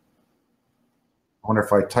monitor. I wonder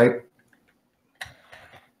if I type.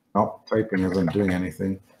 Nope, typing isn't doing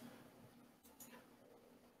anything.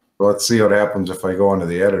 So let's see what happens if I go into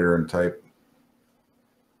the editor and type.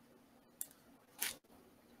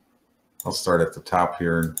 I'll start at the top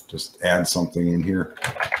here and just add something in here.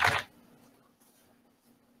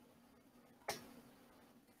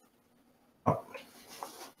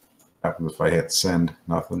 Happens if I hit send,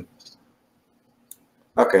 nothing.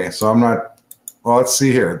 Okay, so I'm not, well, let's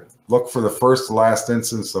see here. Look for the first to last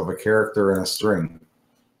instance of a character in a string.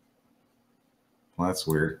 Well, that's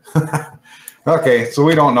weird. Okay, so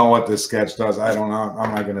we don't know what this sketch does. I don't know.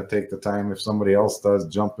 I'm not going to take the time. If somebody else does,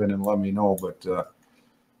 jump in and let me know. But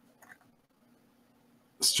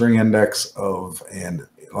string index of and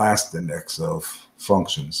last index of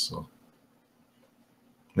functions. So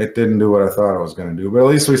it didn't do what I thought it was going to do, but at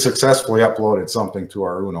least we successfully uploaded something to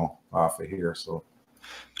our Uno off of here. So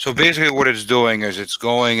basically what it's doing is it's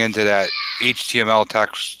going into that HTML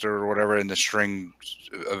text or whatever in the string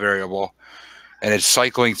variable, and it's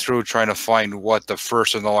cycling through trying to find what the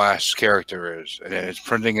first and the last character is, and then it's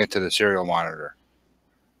printing it to the serial monitor.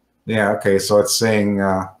 Yeah, okay, so it's saying,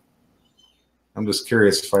 I'm just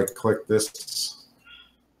curious if I click this.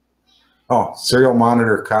 Oh, serial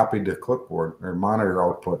monitor copied to clipboard or monitor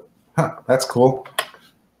output. Huh, that's cool.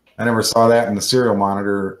 I never saw that in the serial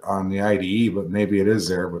monitor on the IDE, but maybe it is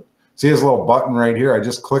there. But see this little button right here? I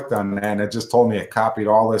just clicked on that and it just told me it copied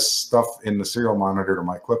all this stuff in the serial monitor to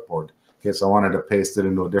my clipboard. In case I wanted to paste it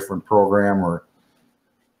into a different program, or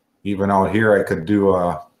even out here I could do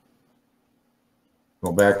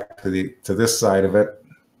go back to this side of it.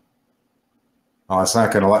 Oh, it's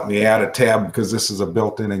not going to let me add a tab because this is a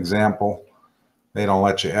built-in example. They don't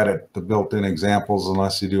let you edit the built-in examples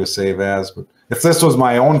unless you do a save as. But if this was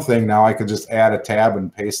my own thing now, I could just add a tab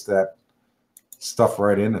and paste that stuff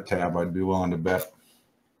right in the tab, I'd be willing to bet.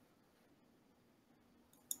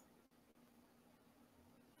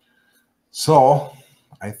 So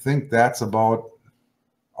I think that's about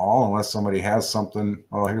all, unless somebody has something.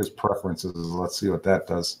 Oh, here's preferences. Let's see what that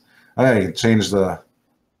does. I can change the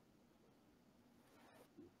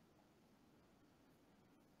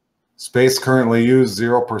space currently used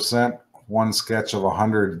 0%, 1 sketch of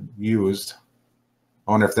 100 used.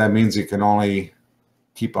 I wonder if that means you can only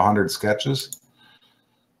keep 100 sketches.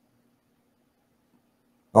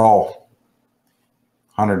 Oh,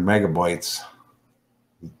 100 megabytes.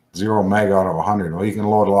 0 meg out of 100. Well, you can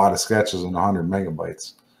load a lot of sketches in 100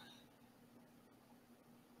 megabytes.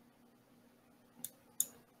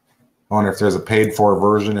 I wonder if there's a paid for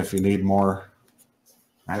version if you need more.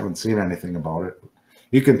 I haven't seen anything about it.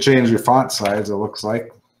 You can change your font size, it looks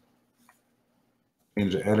like.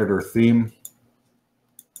 Change the editor theme.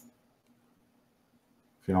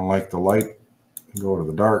 If you don't like the light, go to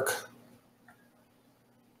the dark.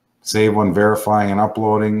 Save when verifying and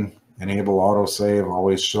uploading. Enable autosave.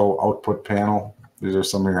 Always show output panel. These are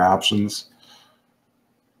some of your options.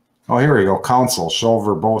 Oh, here we go. Console. Show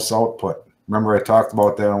verbose output. Remember I talked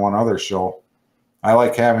about that on one other show. I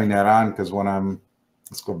like having that on because when I'm,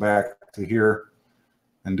 let's go back to here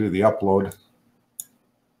and do the upload.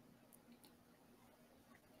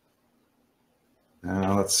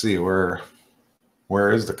 Let's see, where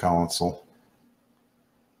is the console?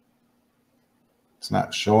 It's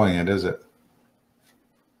not showing it, is it?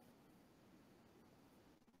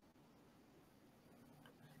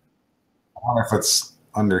 I wonder if it's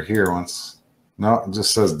under here once. No, it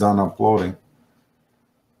just says done uploading.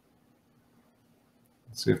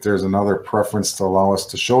 Let's see if there's another preference to allow us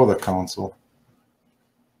to show the console.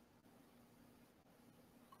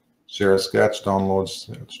 Share a sketch, download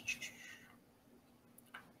sketch.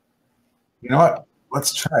 You know what?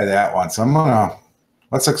 Let's try that once.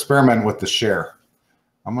 Let's experiment with the share.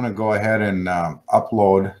 I'm gonna go ahead and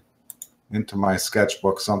upload into my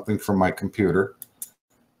sketchbook something from my computer,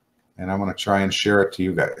 and I'm gonna try and share it to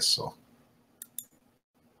you guys. So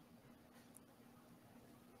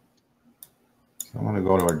I'm gonna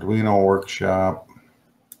go to Arduino workshop.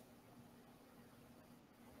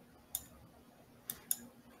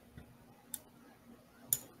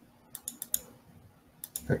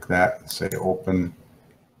 Pick that and say open.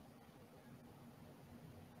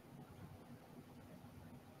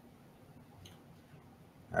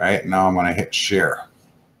 All right, now I'm going to hit share.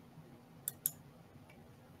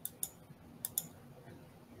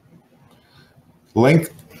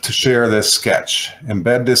 Link to share this sketch.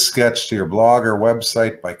 Embed this sketch to your blog or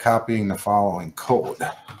website by copying the following code.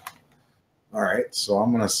 All right, so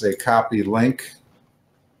I'm going to say copy link.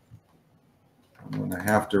 I'm going to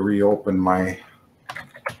have to reopen my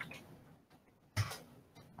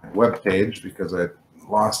web page because I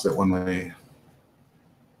lost it when we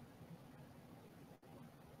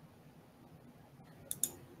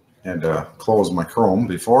had to close my Chrome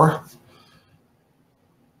before.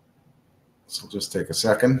 So just take a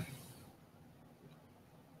second.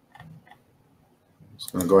 I'm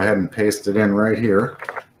just going to go ahead and paste it in right here.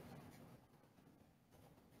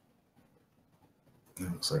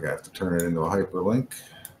 It looks like I have to turn it into a hyperlink.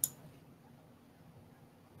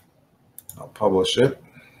 I'll publish it.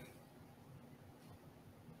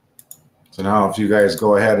 So now if you guys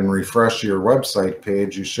go ahead and refresh your website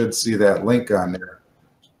page, you should see that link on there.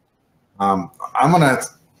 I'm going to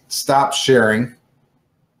stop sharing,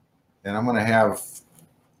 and I'm going to have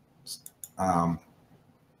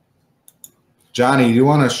Johnny, do you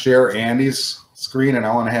want to share Andy's screen? And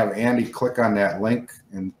I want to have Andy click on that link,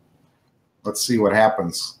 and let's see what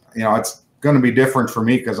happens. You know, it's going to be different for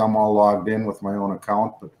me because I'm all logged in with my own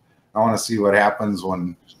account, but I want to see what happens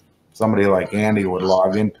when somebody like Andy would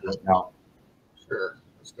log into it now. Sure,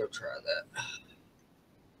 let's go try that.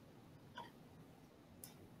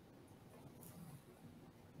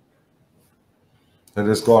 So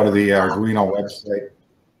just go to the Arduino website.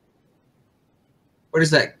 What is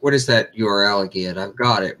that? What is that URL again? I've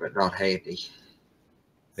got it, but not handy.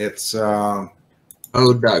 It's Google.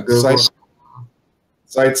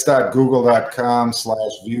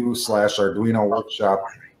 sites.google.com/view/Arduino workshop.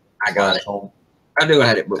 I got it. Home. I knew I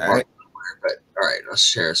had it bookmarked All right. somewhere, but all right, let's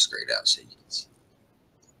share a screen out so you can see.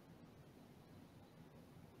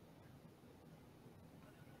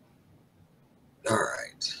 All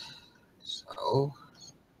right,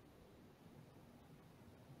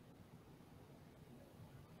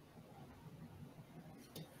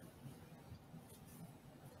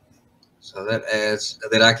 so that adds,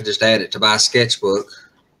 then I can just add it to my sketchbook.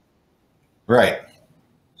 Right.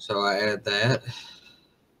 So I add that.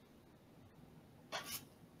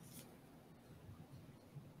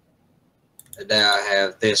 And now I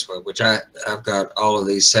have this one, which I've got all of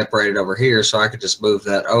these separated over here, so I could just move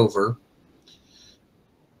that over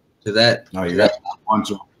to that. No, you got one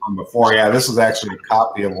from before. Yeah, this is actually a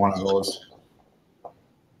copy of one of those.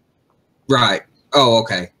 Right. Oh,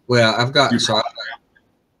 okay. Well, I've got.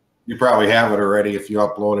 You probably have it already if you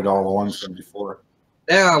uploaded all the ones from before.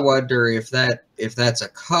 Now I wonder if that's a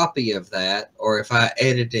copy of that, or if I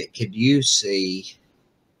edit it, could you see?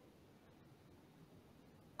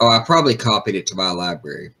 Oh, I probably copied it to my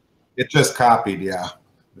library. It just copied, yeah.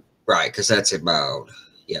 Right, because that's in my own.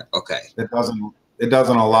 Yeah. Okay. It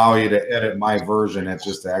doesn't allow you to edit my version. It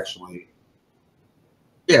just actually.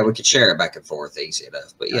 Yeah, we could share it back and forth easy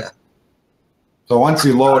enough. But yeah. So once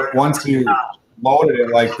you loaded it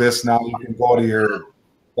like this, now you can go to your ...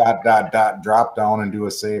 drop down and do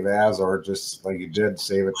a save as, or just like you did,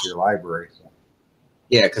 save it to your library.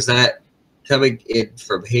 Yeah, because that coming in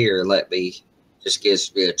from here just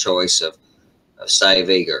gives me a choice of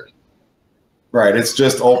saving or... Right, it's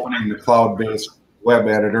just opening the cloud-based web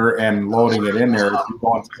editor and loading it in there. If you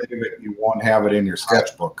don't save it, you won't have it in your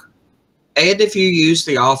sketchbook. And if you use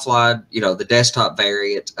the offline, the desktop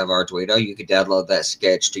variant of Arduino, you can download that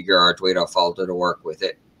sketch to your Arduino folder to work with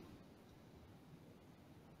it.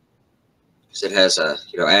 Because it has a,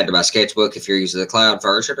 add to my sketchbook if you're using the cloud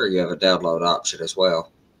version, or you have a download option as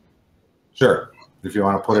well. Sure. If you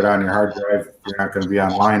want to put it on your hard drive, you're not going to be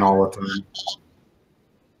online all the time.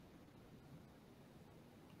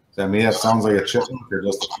 Does that mean that sounds like a chipmunk or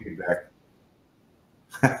just a feedback?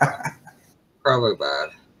 Probably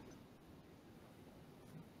bad.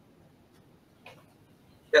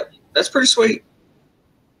 Yep, that's pretty sweet.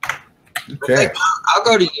 Okay. I'll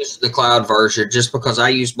go to use the cloud version just because I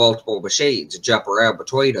use multiple machines and jump around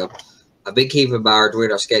between them. I've been keeping my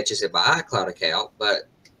Arduino sketches in my iCloud account, but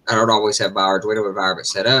I don't always have my Arduino environment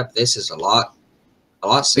set up. This is a lot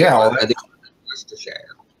simpler. Yeah, well, I think it's to share.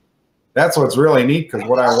 That's what's really neat, because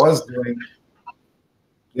what I was doing,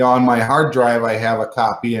 on my hard drive, I have a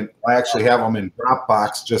copy, and I actually have them in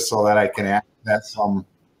Dropbox just so that I can access them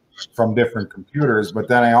from different computers. But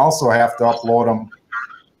then I also have to upload them,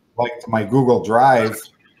 like, to my Google Drive,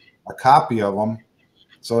 a copy of them,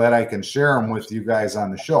 so that I can share them with you guys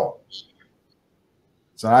on the show.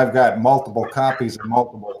 So I've got multiple copies in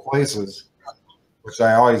multiple places, which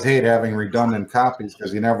I always hate having redundant copies,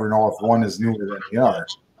 because you never know if one is newer than the other.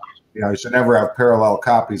 You should never have parallel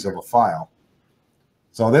copies of a file.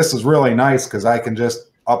 So this is really nice because I can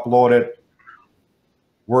just upload it,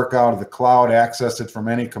 work out of the cloud, access it from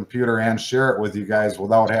any computer, and share it with you guys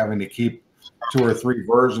without having to keep 2 or 3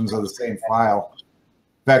 versions of the same file.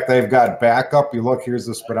 In fact, I've got backup. You look, here's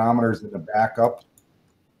the speedometers in the backup.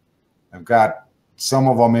 I've got some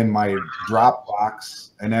of them in my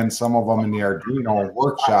Dropbox, and then some of them in the Arduino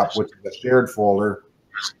workshop, which is a shared folder.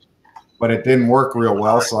 But it didn't work real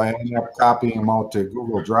well, so I ended up copying them out to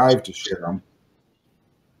Google Drive to share them.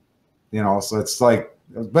 So it's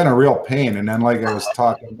been a real pain. And then, like I was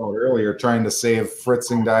talking about earlier, trying to save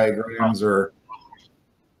fritzing diagrams or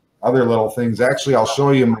other little things. Actually, I'll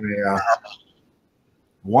show you my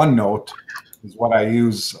OneNote is what I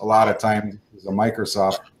use a lot of times. It's a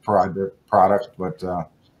Microsoft product, but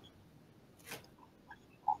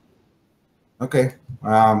okay.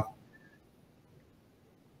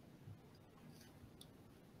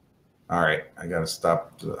 All right, I gotta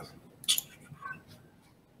stop.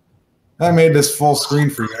 I made this full screen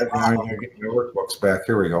for you guys. I'm gonna get my workbooks back.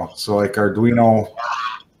 Here we go. So, like Arduino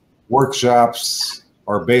workshops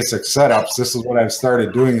or basic setups, this is what I've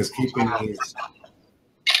started doing, is keeping these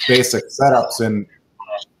basic setups in.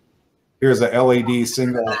 Here's a LED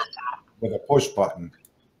single with a push button.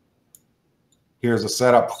 Here's a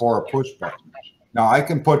setup for a push button. Now I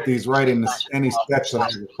can put these right in any sketch that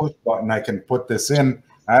has a push button. I can put this in.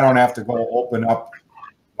 I don't have to go open up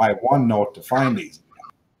my OneNote to find these.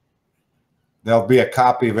 There'll be a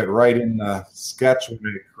copy of it right in the sketch when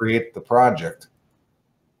I create the project. As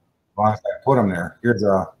long as I put them there. Here's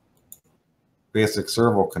a basic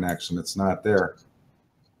servo connection. It's not there.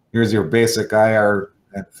 Here's your basic IR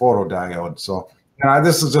and photodiode. So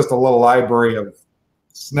this is just a little library of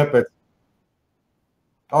snippets.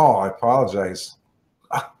 Oh, I apologize.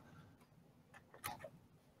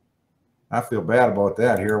 I feel bad about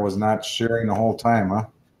that. Here was not sharing the whole time, huh?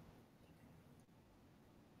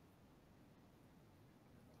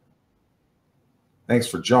 Thanks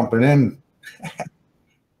for jumping in.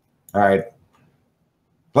 All right.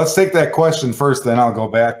 Let's take that question first, then I'll go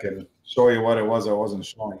back and show you what it was I wasn't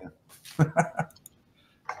showing you.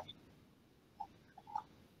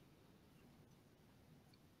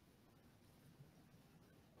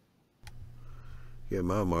 Get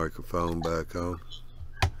my microphone back on.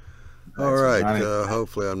 All right,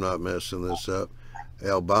 hopefully I'm not messing this up.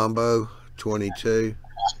 El Bombo 22.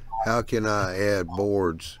 How can I add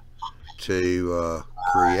boards to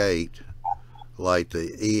create, like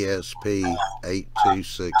the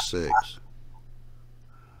ESP8266?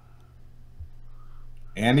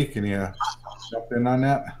 Andy, can you jump in on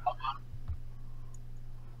that?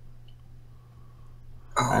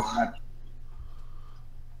 Oh,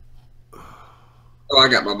 I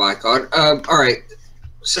got my mic on. All right.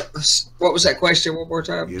 So, what was that question one more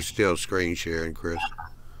time? You're still screen sharing, Chris.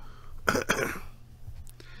 You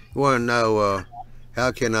want to know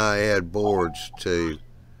how can I add boards to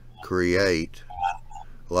create,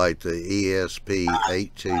 like the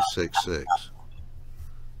ESP8266?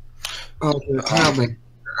 Oh, tell me.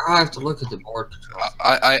 I'll have to look at the board control.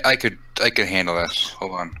 I could handle this.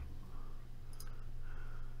 Hold on.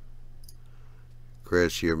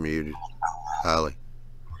 Chris, you're muted. Heili.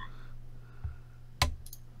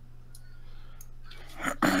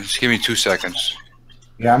 Just give me 2 seconds.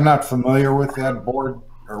 Yeah, I'm not familiar with that board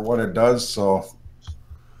or what it does, so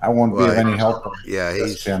I won't be of any help. Yeah,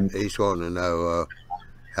 he's wanting to know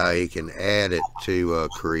how he can add it to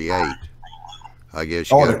create. I guess.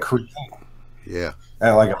 To create. Yeah.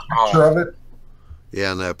 Like a picture of it.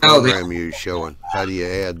 Yeah, and that program you was showing. How do you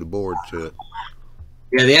add the board to it?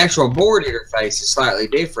 Yeah, the actual board interface is slightly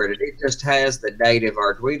different, and it just has the native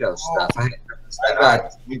Arduino stuff.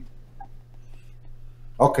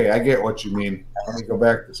 Okay, I get what you mean. Let me go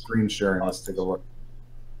back to screen sharing. Let's take a look.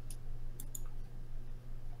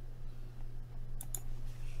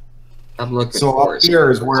 I'm looking. So up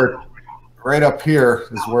here is where, right up here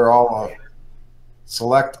is where all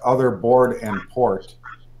select other board and port.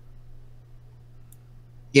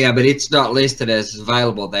 Yeah, but it's not listed as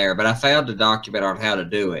available there. But I found a document on how to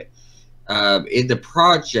do it. In the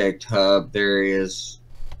project hub, there is.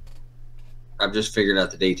 I'm just figuring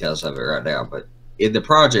out the details of it right now, but in the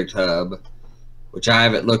project hub, which I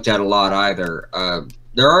haven't looked at a lot either,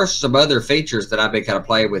 there are some other features that I've been kind of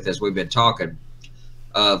playing with as we've been talking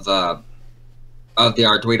of the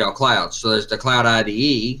Arduino Cloud. So there's the Cloud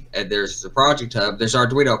IDE, and there's the project hub. There's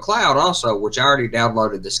Arduino Cloud also, which I already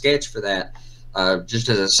downloaded the sketch for that. Just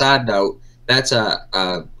as a side note, that's an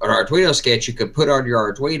Arduino sketch you can put on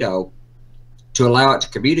your Arduino to allow it to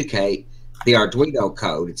communicate the Arduino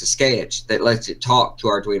code. It's a sketch that lets it talk to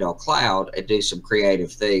Arduino Cloud and do some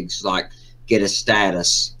creative things like get a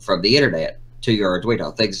status from the internet to your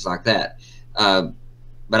Arduino, things like that.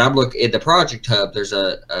 But I'm looking in the project hub. There's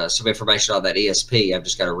some information on that ESP. I've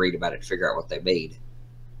just got to read about it to figure out what they mean.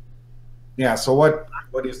 Yeah. So what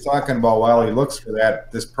he's talking about while he looks for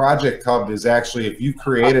that, this project hub is actually, if you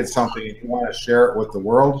created something and you want to share it with the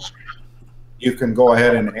world, you can go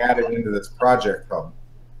ahead and add it into this project hub.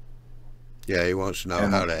 Yeah, he wants to know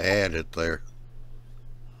how to add it there.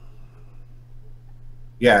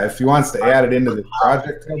 Yeah, if he wants to add it into the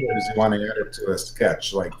project hub, or does he want to add it to a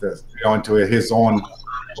sketch like this, into his own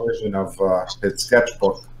version of his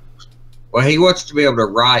sketchbook? Well, he wants to be able to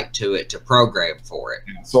write to it to program for it.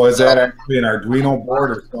 So is that actually an Arduino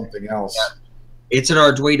board or something else? It's an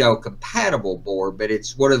Arduino compatible board, but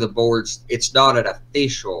it's one of the boards. It's not an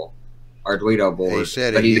official Arduino board. He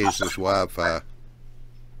said he uses Wi-Fi.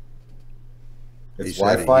 It's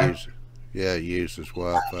Wi-Fi? Yeah, he uses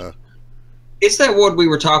Wi-Fi. It's that one we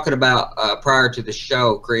were talking about prior to the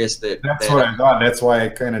show, Chris. That's what I thought. That's why I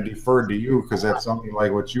kind of deferred to you, because that's something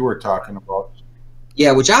like what you were talking about.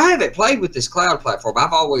 Yeah, which I haven't played with this cloud platform.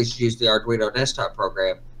 I've always used the Arduino desktop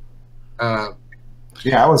program.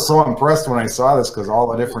 Yeah, I was so impressed when I saw this because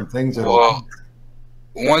all the different things. Well,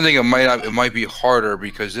 one thing it might be harder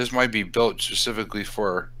because this might be built specifically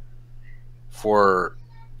for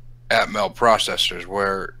Atmel processors,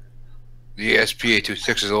 where the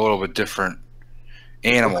ESP8266 is a little bit different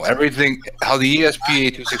animal. Everything, how the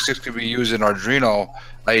ESP8266 can be used in Arduino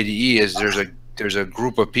IDE is there's a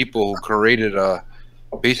group of people who created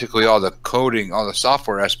basically all the coding, all the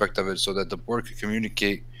software aspect of it, so that the board can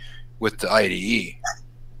communicate with the IDE.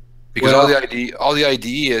 Because all the IDE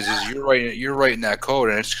is you're writing that code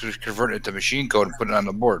and it's converting it to machine code and putting it on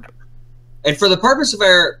the board. And for the purpose of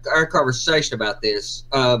our conversation about this,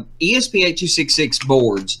 ESP8266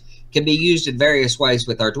 boards can be used in various ways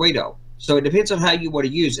with Arduino. So it depends on how you want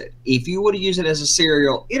to use it. If you want to use it as a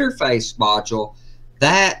serial interface module,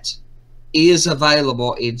 that is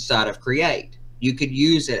available inside of Create. You could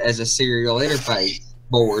use it as a serial interface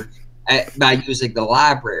board by using the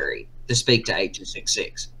library to speak to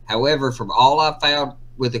 8266. However, from all I've found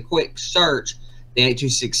with a quick search, the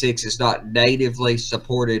 8266 is not natively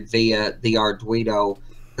supported via the Arduino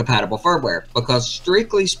compatible firmware, because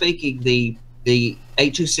strictly speaking, the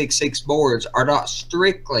 8266 boards are not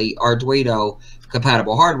strictly Arduino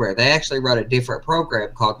compatible hardware. They actually run a different program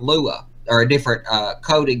called Lua, or a different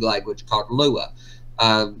coding language called Lua.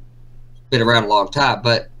 Been around a long time,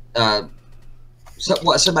 but so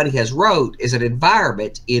what somebody has wrote is an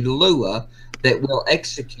environment in Lua that will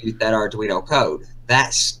execute that Arduino code.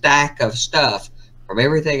 That stack of stuff, from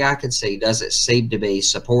everything I can see, doesn't seem to be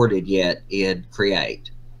supported yet in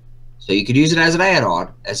Create. So you could use it as an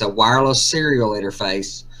add-on, as a wireless serial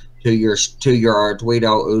interface to your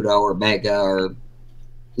Arduino Uno or Mega or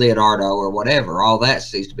Leonardo or whatever. All that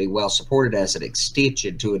seems to be well supported as an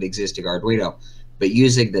extension to an existing Arduino. But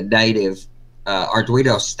using the native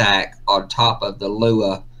Arduino stack on top of the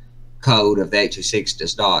Lua code of the 826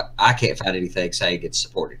 does not. I can't find anything saying it's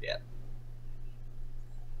supported yet.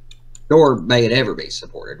 nor may it ever be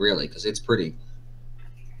supported, really, because it's pretty,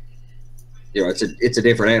 you know, it's a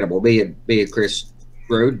different animal. Me and Chris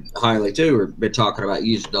Heili too have been talking about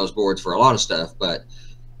using those boards for a lot of stuff, but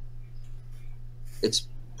it's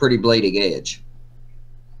pretty bleeding edge.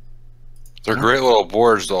 They're great little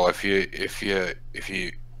boards, though. If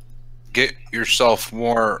you get yourself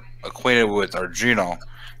more acquainted with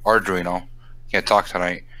Arduino, can't talk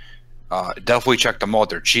tonight. Definitely check them out.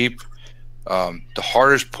 They're cheap. The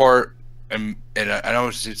hardest part, and I know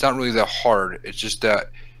it's not really that hard. It's just that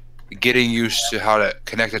getting used to how to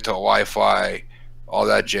connect it to Wi-Fi, all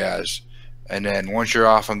that jazz, and then once you're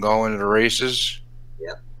off and going to the races,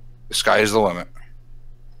 yep, the sky is the limit.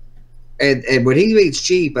 And when he means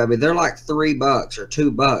cheap, I mean they're like $3 or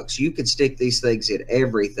 $2. You can stick these things in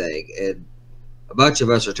everything, and a bunch of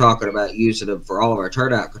us are talking about using them for all of our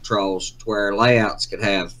turnout controls, to where layouts can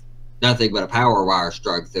have nothing but a power wire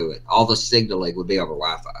strung through it. All the signaling would be over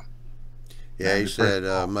Wi-Fi. Yeah, he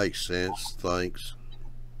said makes sense. Thanks.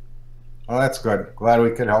 Well, that's good. Glad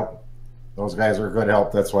we could help. Those guys are good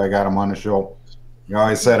help. That's why I got them on the show. You know,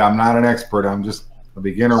 I said I'm not an expert. I'm just a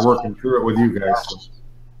beginner working through it with you guys. So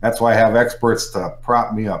that's why I have experts to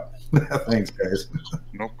prop me up. Thanks, guys.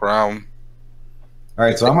 No problem. All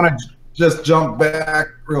right, so I'm going to just jump back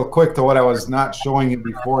real quick to what I was not showing you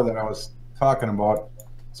before that I was talking about.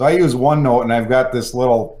 So I use OneNote, and I've got this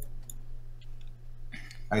little,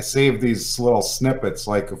 I save these little snippets.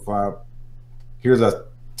 Like if here's a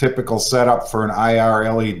typical setup for an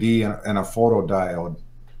IR LED and a photodiode,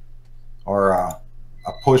 or a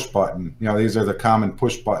push button. You know, these are the common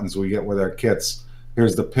push buttons we get with our kits.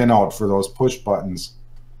 Here's the pinout for those push buttons.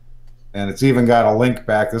 And it's even got a link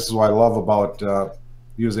back. This is what I love about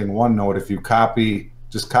using OneNote. If you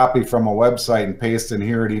just copy from a website and paste in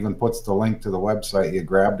here, it even puts the link to the website you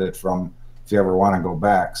grabbed it from if you ever want to go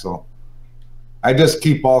back. So I just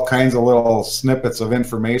keep all kinds of little snippets of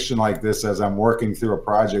information like this as I'm working through a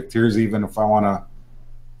project. Here's even if I want to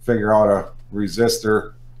figure out a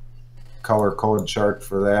resistor color code chart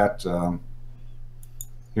for that.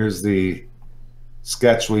 Here's the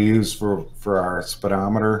sketch we use for our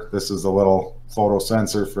speedometer. This is the little photo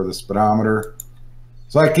sensor for the speedometer.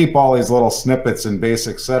 So I keep all these little snippets and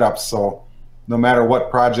basic setups, so no matter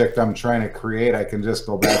what project I'm trying to create, I can just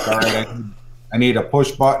go back. All right, I need a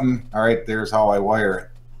push button. All right, there's how I wire it.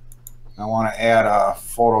 I want to add a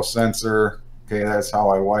photo sensor. Okay, that's how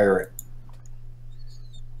I wire it.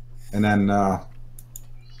 And then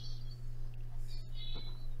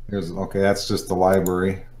here's, okay, that's just the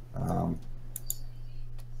library.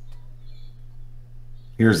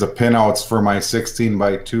 Here's the pinouts for my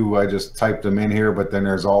 16x2. I just typed them in here, but then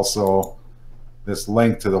there's also this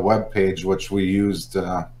link to the web page, which we used.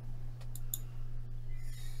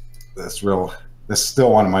 This is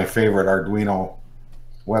still one of my favorite Arduino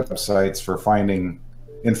websites for finding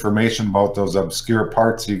information about those obscure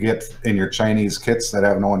parts you get in your Chinese kits that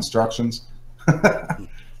have no instructions.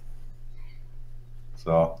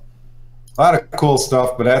 So a lot of cool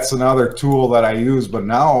stuff, but that's another tool that I use. But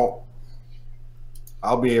now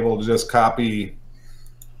I'll be able to just copy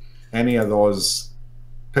any of those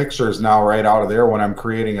pictures now right out of there when I'm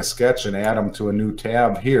creating a sketch and add them to a new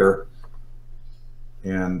tab here,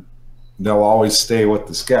 and they'll always stay with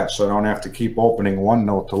the sketch, so I don't have to keep opening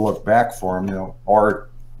OneNote to look back for them, you know. Or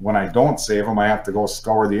when I don't save them, I have to go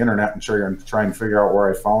scour the internet and try and figure out where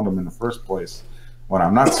I found them in the first place when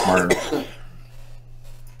I'm not smart enough.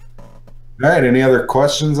 All right, any other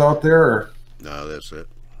questions out there? Or? No, that's it.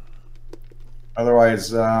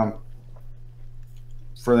 Otherwise, for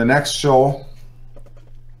the next show,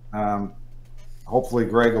 hopefully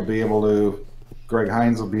Greg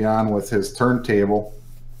Hines will be on with his turntable.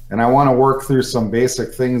 And I want to work through some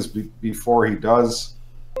basic things before he does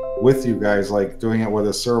with you guys, like doing it with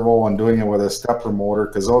a servo and doing it with a stepper motor,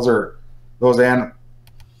 because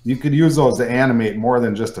you could use those to animate more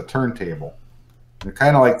than just a turntable. And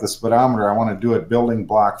kind of like the speedometer, I want to do it building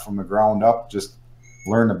block from the ground up, just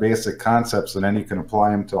learn the basic concepts, and then you can apply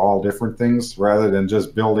them to all different things rather than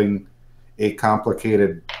just building a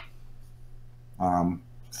complicated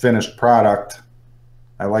finished product.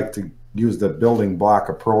 I like to use the building block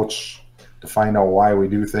approach to find out why we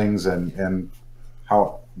do things and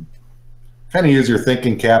how kind of use your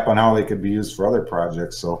thinking cap on how they could be used for other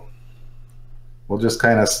projects. So we'll just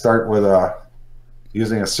kind of start with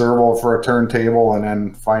using a servo for a turntable and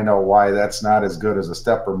then find out why that's not as good as a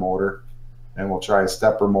stepper motor. And we'll try a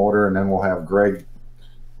stepper motor, and then we'll have Greg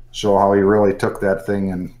show how he really took that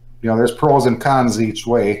thing. And, you know, there's pros and cons each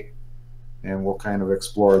way, and we'll kind of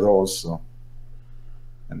explore those. So,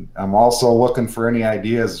 and I'm also looking for any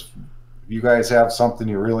ideas. you guys have something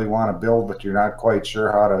you really want to build, but you're not quite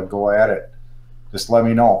sure how to go at it, just let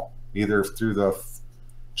me know, either through the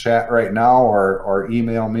chat right now or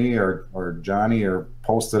email me or Johnny, or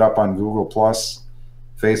post it up on Google Plus,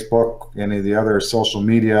 Facebook, any of the other social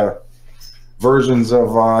media versions of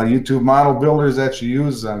YouTube model builders that you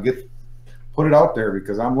use. Put it out there,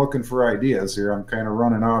 because I'm looking for ideas here. I'm kind of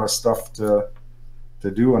running out of stuff to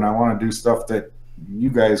do, and I want to do stuff that you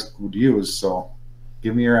guys would use. So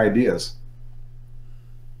give me your ideas.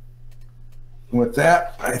 With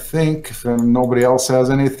that, I think if nobody else has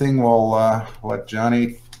anything, we'll let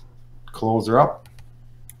Johnny close her up.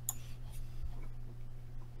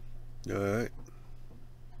 All right.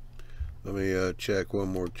 Let me check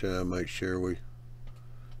one more time, make sure we...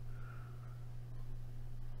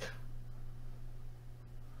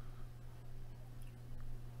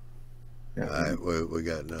 Yeah. All right, we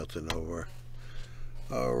got nothing over.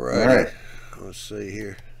 All right. Let's see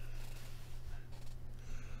here.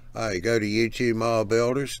 All right, go to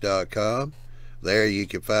YouTubeModelBuilders.com. There you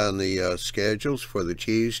can find the schedules for the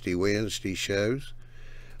Tuesday, Wednesday shows.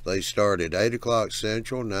 They start at 8 o'clock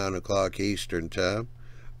Central, 9 o'clock Eastern Time.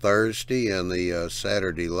 Thursday and the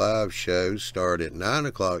Saturday live shows start at 9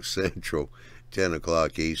 o'clock Central, 10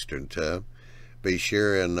 o'clock Eastern Time. Be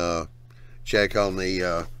sure and check on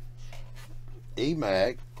the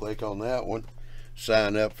EMAC. Click on that one.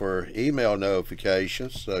 Sign up for email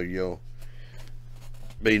notifications so you'll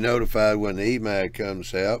be notified when the EMAC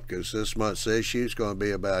comes out, because this month's issue is going to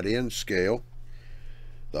be about N-scale.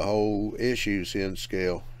 The whole issue's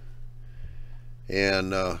N-scale.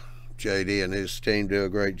 And JD and his team do a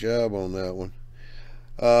great job on that one.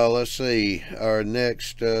 Let's see. Our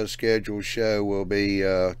next scheduled show will be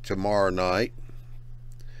tomorrow night.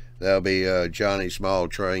 That'll be Johnny Small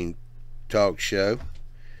Train Talk Show.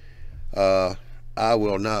 I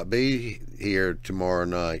will not be here tomorrow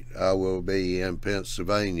night. I will be in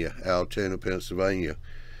Pennsylvania, Altoona, Pennsylvania,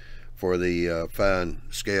 for the Fine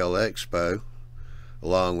Scale Expo,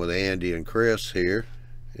 along with Andy and Chris here,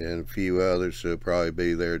 and a few others will probably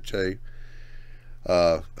be there too.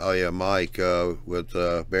 Oh yeah, Mike with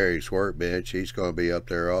Barry's Workbench, he's going to be up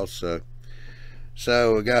there also.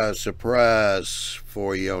 So we got a surprise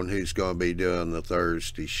for you on who's going to be doing the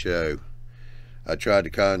Thursday show. I tried to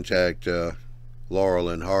contact Laurel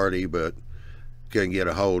and Hardy, but couldn't get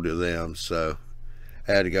a hold of them, so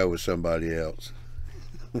I had to go with somebody else.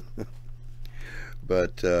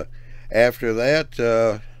 But after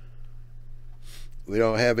that, we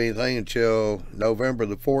don't have anything until November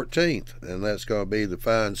the 14th, and that's going to be the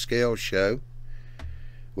Fine Scale Show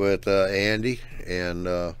with Andy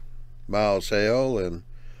and Miles Hale and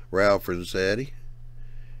Ralph Renzetti.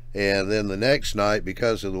 And then the next night,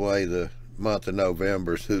 because of the way the month of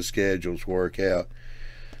November the schedules work out,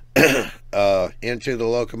 Into the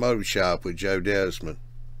Locomotive Shop with Joe Desmond.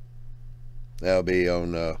 That'll be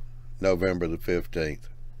on November the 15th.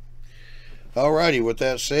 Alrighty, with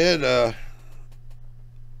that said,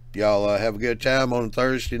 y'all have a good time on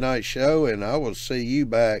Thursday night show, and I will see you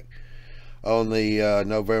back on the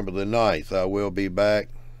November the 9th. I will be back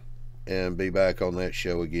and be back on that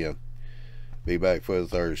show again. Be back for the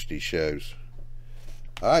Thursday shows.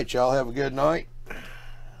 Alright, y'all have a good night,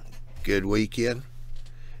 good weekend,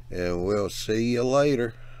 and we'll see you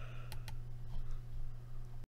later.